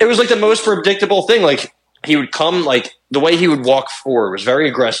doing it. It was like the most predictable thing. Like he would come, like the way he would walk forward was very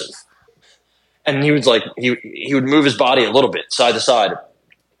aggressive, and he would he would move his body a little bit side to side,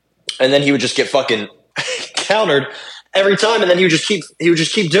 and then he would just get fucking countered every time, and then he would just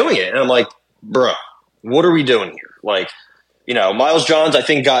keep doing it. And I'm like, bruh, what are we doing here? Like, Miles Johns, I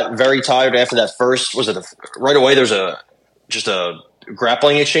think, got very tired after that first. Right away? There's just a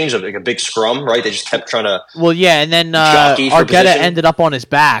grappling exchange, like a big scrum, right? They just kept trying to. Well, yeah, and then Argueta ended up on his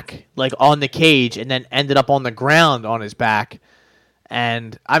back, like on the cage, and then ended up on the ground on his back.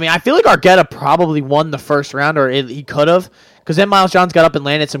 And I mean, I feel like Argueta probably won the first round, or he could have, because then Miles Johns got up and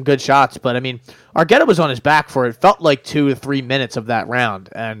landed some good shots. But I mean, Argueta was on his back for it felt like 2 to 3 minutes of that round,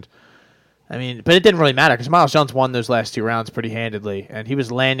 and I mean, but it didn't really matter because Miles Johns won those last 2 rounds pretty handedly, and he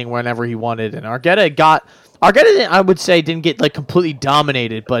was landing whenever he wanted. And Argueta, I would say, didn't get like completely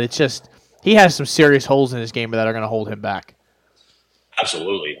dominated, but it's just he has some serious holes in his game that are going to hold him back.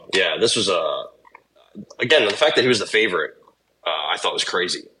 Absolutely, yeah. This was again, the fact that he was the favorite, I thought was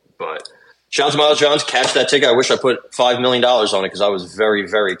crazy. But shout out to Miles Johns, catch that ticket. I wish I put $5 million on it because I was very,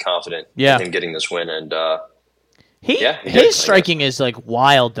 very confident in him getting this win. And his striking is like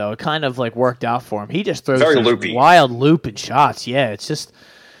wild though. It kind of like worked out for him. He just throws very loopy, wild looping shots. Yeah, it's just.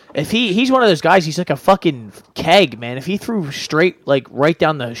 If he's one of those guys, he's like a fucking keg, man. If he threw straight, like, right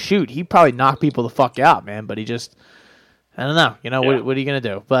down the chute, he'd probably knock people the fuck out, man. But he just, I don't know. What are you going to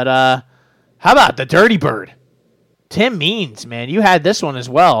do? But how about the Dirty Bird? Tim Means, man. You had this one as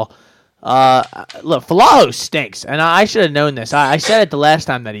well. Look, Falaho stinks, and I should have known this. I said it the last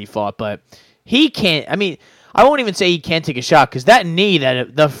time that he fought, but he can't, I mean, I won't even say he can't take a shot, because that knee,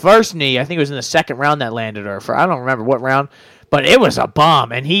 the first knee, I think it was in the second round that landed, or I don't remember what round, but it was a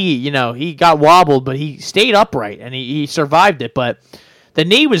bomb, and he got wobbled, but he stayed upright, and he survived it. But the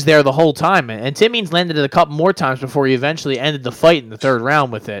knee was there the whole time, and Tim Means landed it a couple more times before he eventually ended the fight in the third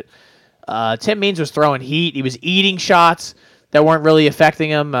round with it. Tim Means was throwing heat. He was eating shots that weren't really affecting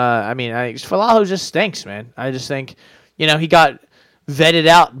him. Fialho just stinks, man. I just think, he got vetted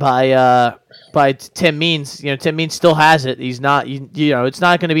out by Tim Means. Tim Means still has it. He's not, it's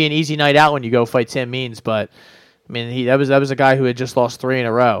not going to be an easy night out when you go fight Tim Means, but that was a guy who had just lost 3 in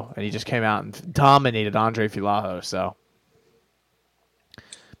a row, and he just came out and dominated Andre Fialho. So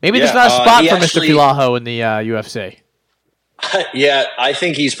maybe there's not a spot for Mr. Fialho in the UFC. Yeah, I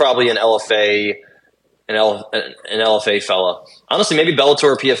think he's probably an LFA fella. Honestly, maybe Bellator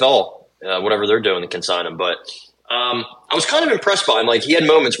or PFL, whatever they're doing, can sign him. But I was kind of impressed by him. Like, he had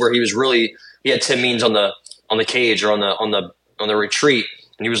moments where he had Tim Means on the cage or on the retreat,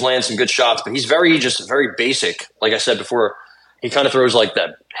 and he was landing some good shots. But he's very basic. Like I said before, he kind of throws like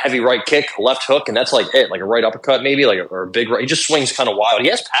that heavy right kick, left hook, and that's like it, like a right uppercut maybe, or a big right. He just swings kind of wild. He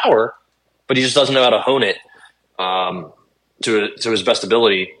has power, but he just doesn't know how to hone it to his best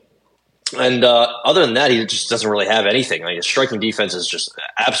ability. And other than that, he just doesn't really have anything. Like, his striking defense is just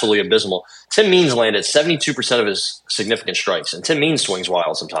absolutely abysmal. Tim Means landed 72% of his significant strikes, and Tim Means swings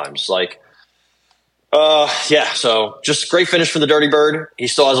wild sometimes. So just great finish for the Dirty Bird. He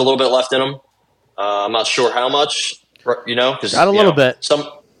still has a little bit left in him. I'm not sure how much, because got a little bit.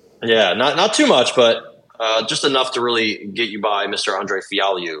 Not too much, but just enough to really get you by Mr. Andre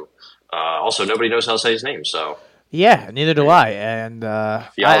Fialho. Also, nobody knows how to say his name, so. Yeah, neither do I, and I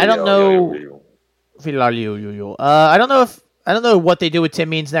don't know. I don't know what they do with Tim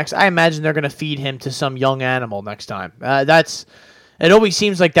Means next. I imagine they're going to feed him to some young animal next time. It always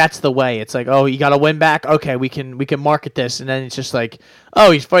seems like that's the way. It's like, oh, you got to win back. Okay, we can market this, and then it's just like,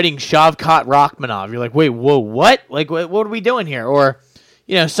 oh, he's fighting Shavkat Rakhmonov. You're like, wait, whoa, what? Like, what are we doing here? Or,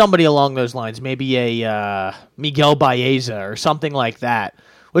 somebody along those lines, maybe a Miguel Baeza or something like that,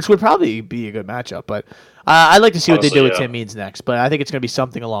 which would probably be a good matchup, but. I'd like to see what they do with Tim Means next, but I think it's going to be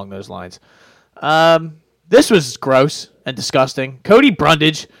something along those lines. This was gross and disgusting. Cody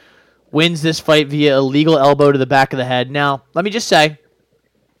Brundage wins this fight via illegal elbow to the back of the head. Now, let me just say,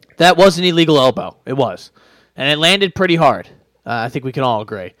 that was an illegal elbow. It was. And it landed pretty hard. I think we can all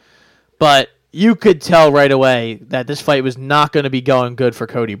agree. But you could tell right away that this fight was not going to be going good for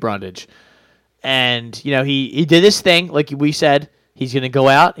Cody Brundage. And, he did his thing, like we said. He's going to go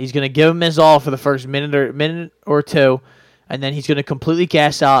out. He's going to give him his all for the first minute or two, and then he's going to completely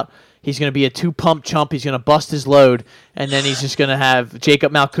gas out. He's going to be a 2-pump chump. He's going to bust his load, and then he's just going to have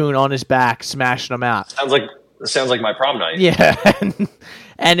Jacob Malkoun on his back, smashing him out. Sounds like my prom night. Yeah,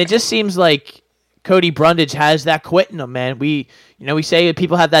 and it just seems like Cody Brundage has that quit in him, man. We say that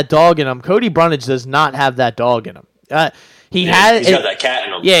people have that dog in him. Cody Brundage does not have that dog in him. He's got that cat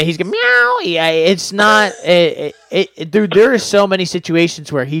in him. Yeah, he's going meow. Yeah, it's not. Dude, there are so many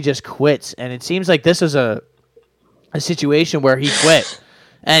situations where he just quits, and it seems like this is a situation where he quit.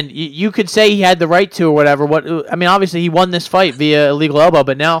 And you could say he had the right to or whatever. Obviously he won this fight via illegal elbow,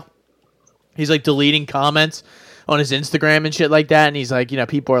 but now he's like deleting comments on his Instagram and shit like that, and he's like,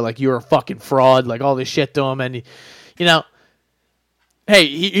 people are like, you're a fucking fraud, like all this shit to him, and hey,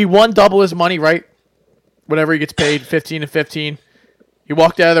 he won double his money, right? Whatever he gets paid, 15 and 15. He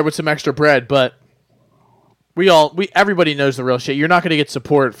walked out of there with some extra bread, but everybody knows the real shit. You're not going to get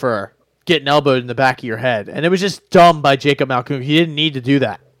support for getting elbowed in the back of your head. And it was just dumb by Jacob Malkoun. He didn't need to do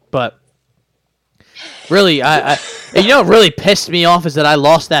that. But really, and what really pissed me off is that I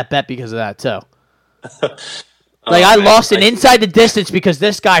lost that bet because of that, too. I lost it inside the distance because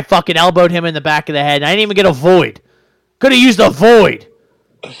this guy fucking elbowed him in the back of the head. And I didn't even get a void. Could have used a void.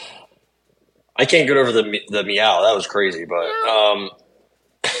 I can't get over the meow. That was crazy, but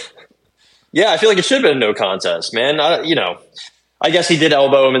yeah, I feel like it should have been a no contest, man. I guess he did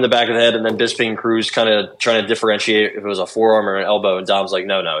elbow him in the back of the head, and then Bisping and Cruz kind of trying to differentiate if it was a forearm or an elbow, and Dom's like,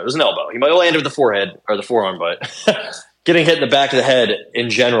 no, it was an elbow. He might have landed with the forehead or the forearm, but getting hit in the back of the head in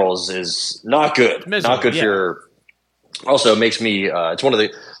general is not good. Not good for your. Also, it makes me. It's one of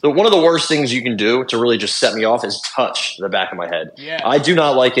the worst things you can do to really just set me off is touch the back of my head. Yeah. I do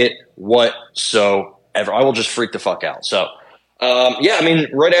not like it whatsoever. I will just freak the fuck out. So,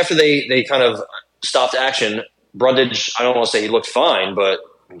 right after they kind of stopped action, Brundage, I don't want to say he looked fine, but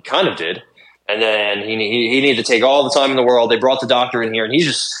he kind of did. And then he needed to take all the time in the world. They brought the doctor in here, and he's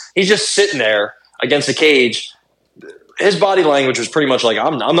just sitting there against the cage. His body language was pretty much like,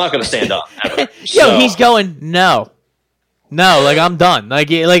 I'm not going to stand up. Yo, he's going, no, like, I'm done.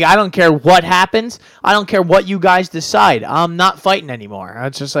 Like, I don't care what happens. I don't care what you guys decide. I'm not fighting anymore.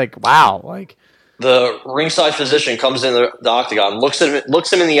 It's just like, wow. Like, the ringside physician comes in the octagon, looks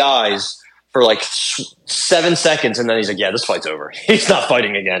him in the eyes for like 7 seconds, and then he's like, "Yeah, this fight's over. He's not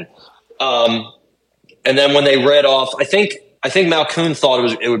fighting again." And then when they read off, I think Malkoun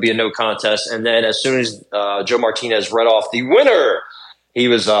thought it would be a no contest, and then as soon as Joe Martinez read off the winner, he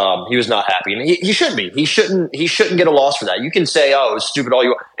was not happy, and he shouldn't be. He shouldn't get a loss for that. You can say, "Oh, it was stupid all you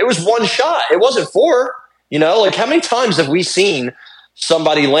want." It was one shot. It wasn't four. You know, like how many times have we seen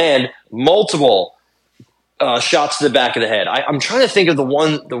somebody land multiple shots to the back of the head? I'm trying to think of the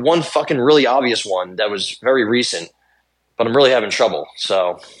one fucking really obvious one that was very recent, but I'm really having trouble.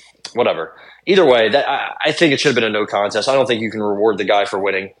 So whatever. Either way, I think it should have been a no contest. I don't think you can reward the guy for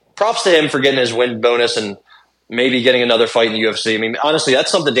winning. Props to him for getting his win bonus and maybe getting another fight in the UFC. I mean, honestly,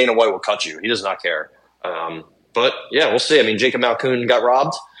 that's something Dana White will cut you. He does not care. But yeah, we'll see. I mean, Jacob Malkoun got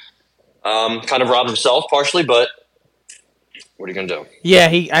robbed. Kind of robbed himself partially, but what are you going to do? Yeah,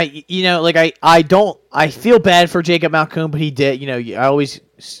 I feel bad for Jacob Malkoun, but he did,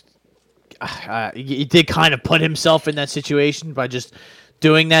 he did kind of put himself in that situation by just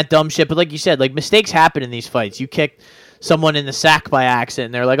doing that dumb shit. But like you said, like mistakes happen in these fights. You kick someone in the sack by accident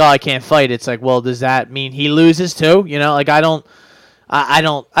and they're like, "Oh, I can't fight." It's like, well, does that mean he loses too? Like I don't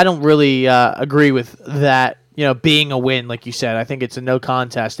really agree with that, being a win, like you said. I think it's a no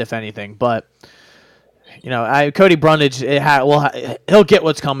contest, if anything. But Cody Brundage, he'll get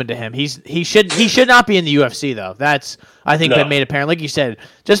what's coming to him. He should not be in the UFC though. That's, I think, been made apparent. Like you said,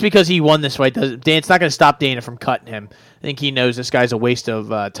 just because he won this fight, it's not going to stop Dana from cutting him. I think he knows this guy's a waste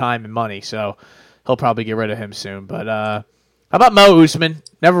of time and money, so he'll probably get rid of him soon. But how about Mo Usman?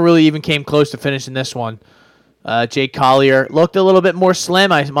 Never really even came close to finishing this one. Jake Collier looked a little bit more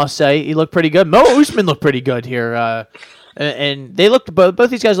slim, I must say. He looked pretty good. Mo Usman looked pretty good here, and they looked both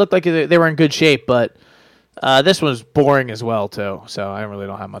these guys looked like they were in good shape, but. This was boring as well too, so I really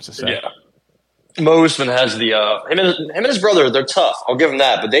don't have much to say. Yeah, Mo Usman has the him and his brother. They're tough. I'll give them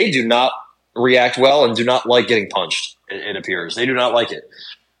that, but they do not react well and do not like getting punched. It appears they do not like it.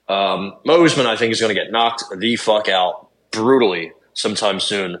 Mo Usman, I think, is going to get knocked the fuck out brutally sometime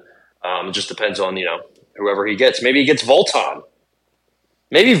soon. It just depends on whoever he gets. Maybe he gets Voltron.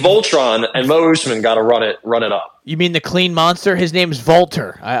 Maybe Voltron and Mo Usman got to run it up. You mean the clean monster? His name's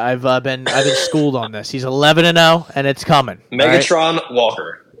Volter. I've been schooled on this. He's 11-0, and it's coming. Megatron right?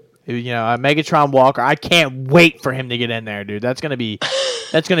 Walker. Megatron Walker. I can't wait for him to get in there, dude. That's gonna be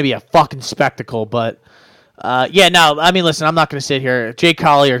a fucking spectacle. But listen, I'm not gonna sit here. Jake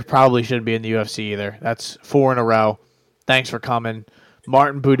Collier probably shouldn't be in the UFC either. That's 4 in a row. Thanks for coming.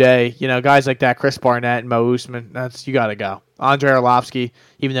 Martin Boudet, guys like that, Chris Barnett and Mo Usman, you got to go. Andrei Arlovsky,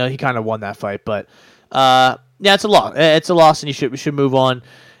 even though he kind of won that fight. But, it's a loss. It's a loss, and we should move on.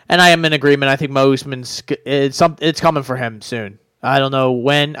 And I am in agreement. I think Mo Usman's it's coming for him soon. I don't know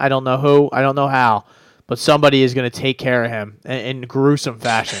when. I don't know who. I don't know how. But somebody is going to take care of him in gruesome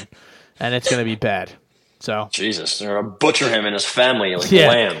fashion, and it's going to be bad. So Jesus, they're going to butcher him and his family like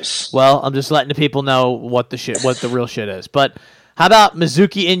lambs. Well, I'm just letting the people know what the real shit is. But how about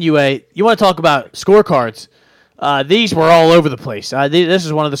Mizuki Inoue? You want to talk about scorecards? These were all over the place. This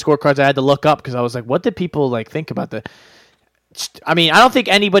is one of the scorecards I had to look up because I was like, what did people think about the? I mean, I don't think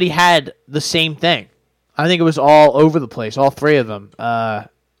anybody had the same thing. I think it was all over the place, all three of them.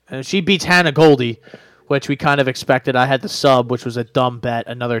 And she beats Hannah Goldie, which we kind of expected. I had the sub, which was a dumb bet,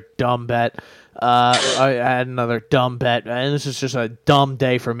 another dumb bet. I had another dumb bet, and this is just a dumb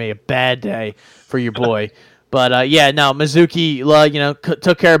day for me, a bad day for your boy. But Mizuki,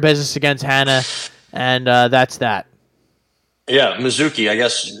 took care of business against Hannah, and that's that. Yeah, Mizuki, I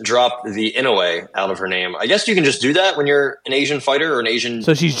guess, dropped the Inoue out of her name. I guess you can just do that when you're an Asian fighter or an Asian.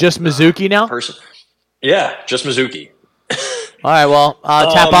 So she's just Mizuki now? Person. Yeah, just Mizuki. All right, well,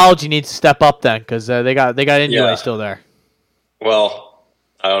 Tapology needs to step up then because they got Inoue still there. Well,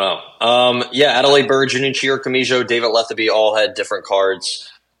 I don't know. Adelaide Bird, Junichiro Kamijo, David Letheby all had different cards.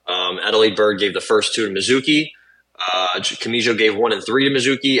 Adelaide Bird gave the first 2 to Mizuki. Kamijo gave 1 and 3 to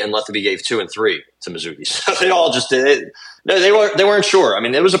Mizuki, and Letheby gave 2 and 3 to Mizuki. So they all just did it. No, they weren't sure. I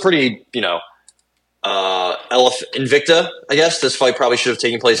mean, it was a pretty, Invicta, I guess. This fight probably should have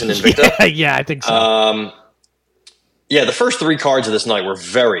taken place in Invicta. Yeah, I think so. The first 3 cards of this night were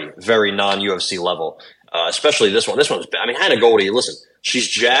very, very non-UFC level, especially this one. This one was bad. I mean, Hannah Goldie, listen, she's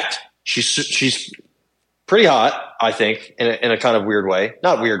jacked. She's pretty hot, I think, in a kind of weird way.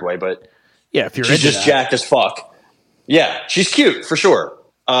 Not weird way, but if you're she's just jacked as fuck. Yeah, she's cute for sure.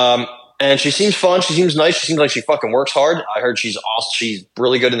 And she seems fun. She seems nice. She seems like she fucking works hard. I heard she's awesome. She's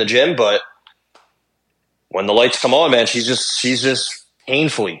really good in the gym, but when the lights come on, man, she's just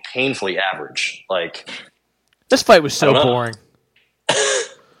painfully average. This fight was so boring.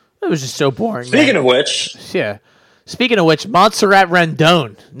 It was just so boring. Speaking of which, Speaking of which, Montserrat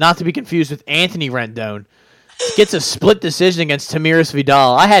Rendon, not to be confused with Anthony Rendon, gets a split decision against Tamiris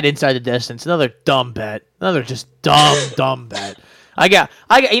Vidal. I had inside the distance. Another dumb bet. Another just dumb bet. You know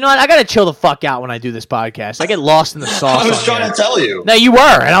what? I got to chill the fuck out when I do this podcast. I get lost in the sauce. I was trying to tell you. No, you were.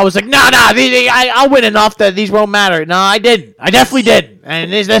 And I was like, I'll win enough that these won't matter. No, I didn't. I definitely didn't. And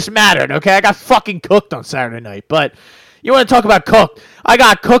this mattered, okay? I got fucking cooked on Saturday night. But you want to talk about cooked? I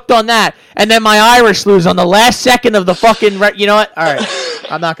got cooked on that. And then my Irish lose on the last second of the fucking... You know what? All right.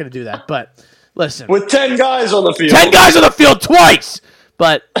 I'm not going to do that. But listen. With 10 guys on the field. 10 guys on the field twice!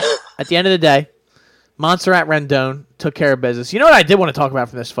 But at the end of the day, Montserrat Rendon took care of business. You know what I did want to talk about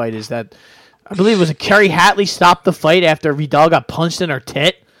from this fight is that I believe it was Kerry Hatley stopped the fight after Vidal got punched in her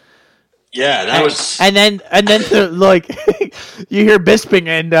tit. Yeah, that was. And then like you hear Bisping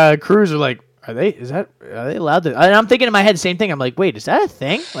and Cruz are like, are they allowed to? And I'm thinking in my head the same thing. I'm like, wait, is that a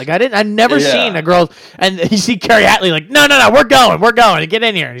thing? Like I've never seen a girl. And you see Kerry Hatley like, no, we're going, get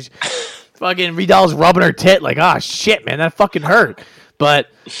in here. And he's fucking Vidal's rubbing her tit like, oh shit, man, that fucking hurt.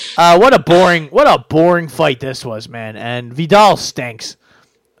 But what a boring fight this was, man. And Vidal stinks.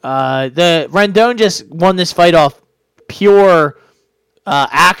 The Rendon just won this fight off pure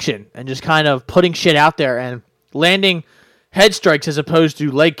action and just kind of putting shit out there and landing head strikes as opposed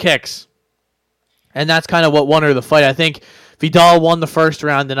to leg kicks. And that's kind of what won her the fight. I think Vidal won the first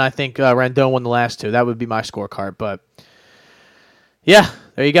round, and I think Rendon won the last two. That would be my scorecard. But yeah,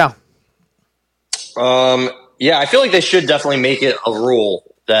 there you go. Yeah, I feel like they should definitely make it a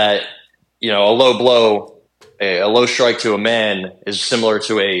rule that, you know, a low blow, a low strike to a man is similar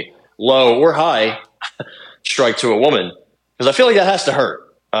to a low or high strike to a woman. Because I feel like that has to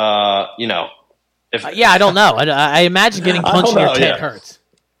hurt. You know. I don't know. I imagine getting punched in your tit hurts.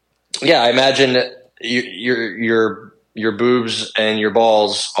 Yeah, I imagine your boobs and your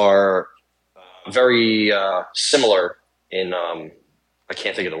balls are very similar in I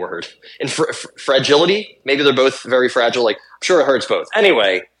can't think of the word. In fragility, maybe they're both very fragile. Like, I'm sure it hurts both.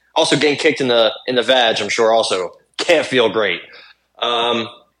 Anyway, also getting kicked in the vag, I'm sure also can't feel great.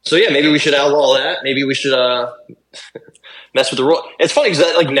 So yeah, maybe we should outlaw that. Maybe we should mess with the rule. It's funny because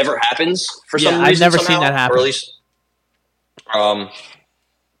that like never happens for some reason. I've never somehow, seen that happen. Or at least,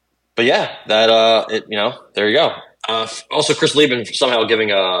 but yeah, that you know, there you go. Also, Chris Lieben somehow giving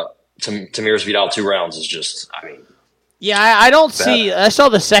Tamiris Vidal 2 rounds is just, I mean. Yeah, I don't see. I saw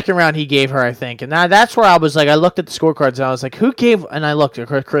the second round he gave her, I think, and that's where I was like, I looked at the scorecards and I was like, who gave? And I looked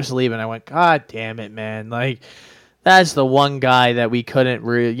at Chris Lieben and I went, God damn it, man! Like, that's the one guy that we couldn't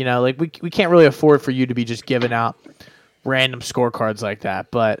really, you know, like we can't really afford for you to be just giving out random scorecards like that.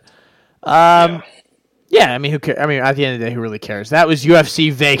 But, yeah, I mean, who cares? I mean, at the end of the day, who really cares? That was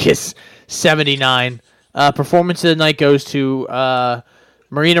UFC Vegas 79. Performance of the night goes to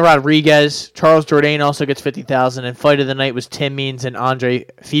Marina Rodriguez. Charles Jourdain also gets $50,000. And fight of the night was Tim Means and Andre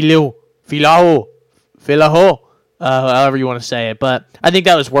Filao, however you want to say it. But I think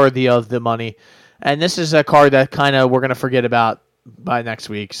that was worthy of the money. And this is a card that kind of we're going to forget about by next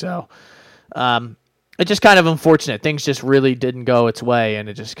week. So it's just kind of unfortunate. Things just really didn't go its way, and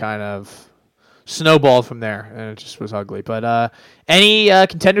it just kind of snowballed from there, and it just was ugly. But any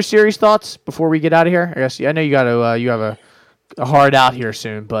Contender Series thoughts before we get out of here? I guess I know you got to you have a hard out here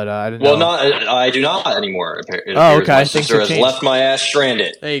soon, but I didn't know. Well, I do not anymore. Oh, okay. My sister has left my ass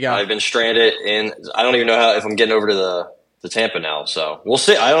stranded. There you go. I've been stranded, and I don't even know if I'm getting over to the Tampa now. So we'll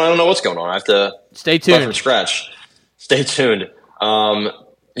see. I don't know what's going on. I have to stay tuned start from scratch. Stay tuned.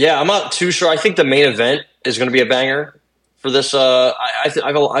 Yeah, I'm not too sure. I think the main event is going to be a banger for this. I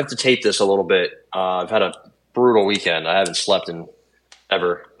have to tape this a little bit. I've had a brutal weekend. I haven't slept in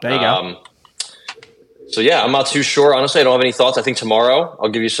ever. There you go. So yeah, I'm not too sure. Honestly, I don't have any thoughts. I think tomorrow I'll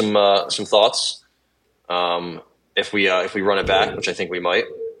give you some thoughts. If we run it back, which I think we might.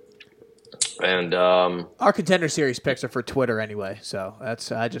 And our Contender Series picks are for Twitter anyway, so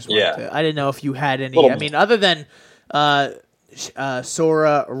that's I just wanted to, I didn't know if you had any. I mean, other than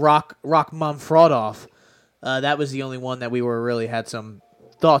Sora Rakhmonfrodov, that was the only one that we really had some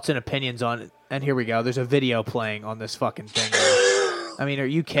thoughts and opinions on. And here we go. There's a video playing on this fucking thing. I mean, are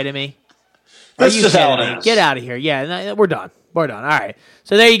you kidding me? That's just how it is. Get out of here. Yeah, we're done. We're done. All right.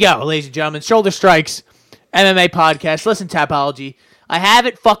 So there you go, ladies and gentlemen. Shoulder Strikes MMA Podcast. Listen, Tapology, I have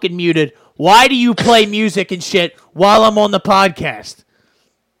it fucking muted. Why do you play music and shit while I'm on the podcast?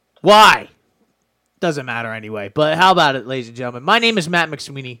 Why? Doesn't matter anyway. But how about it, ladies and gentlemen? My name is Matt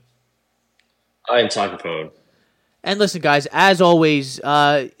McSweeney. I am Capone. And listen, guys, as always,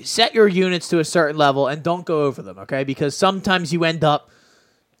 set your units to a certain level and don't go over them, okay? Because sometimes you end up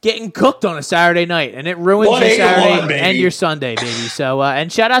getting cooked on a Saturday night, and it ruins your 1-8-1, Saturday baby. and your Sunday, baby. So,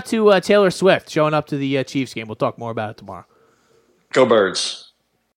 and shout out to Taylor Swift showing up to the Chiefs game. We'll talk more about it tomorrow. Go Birds.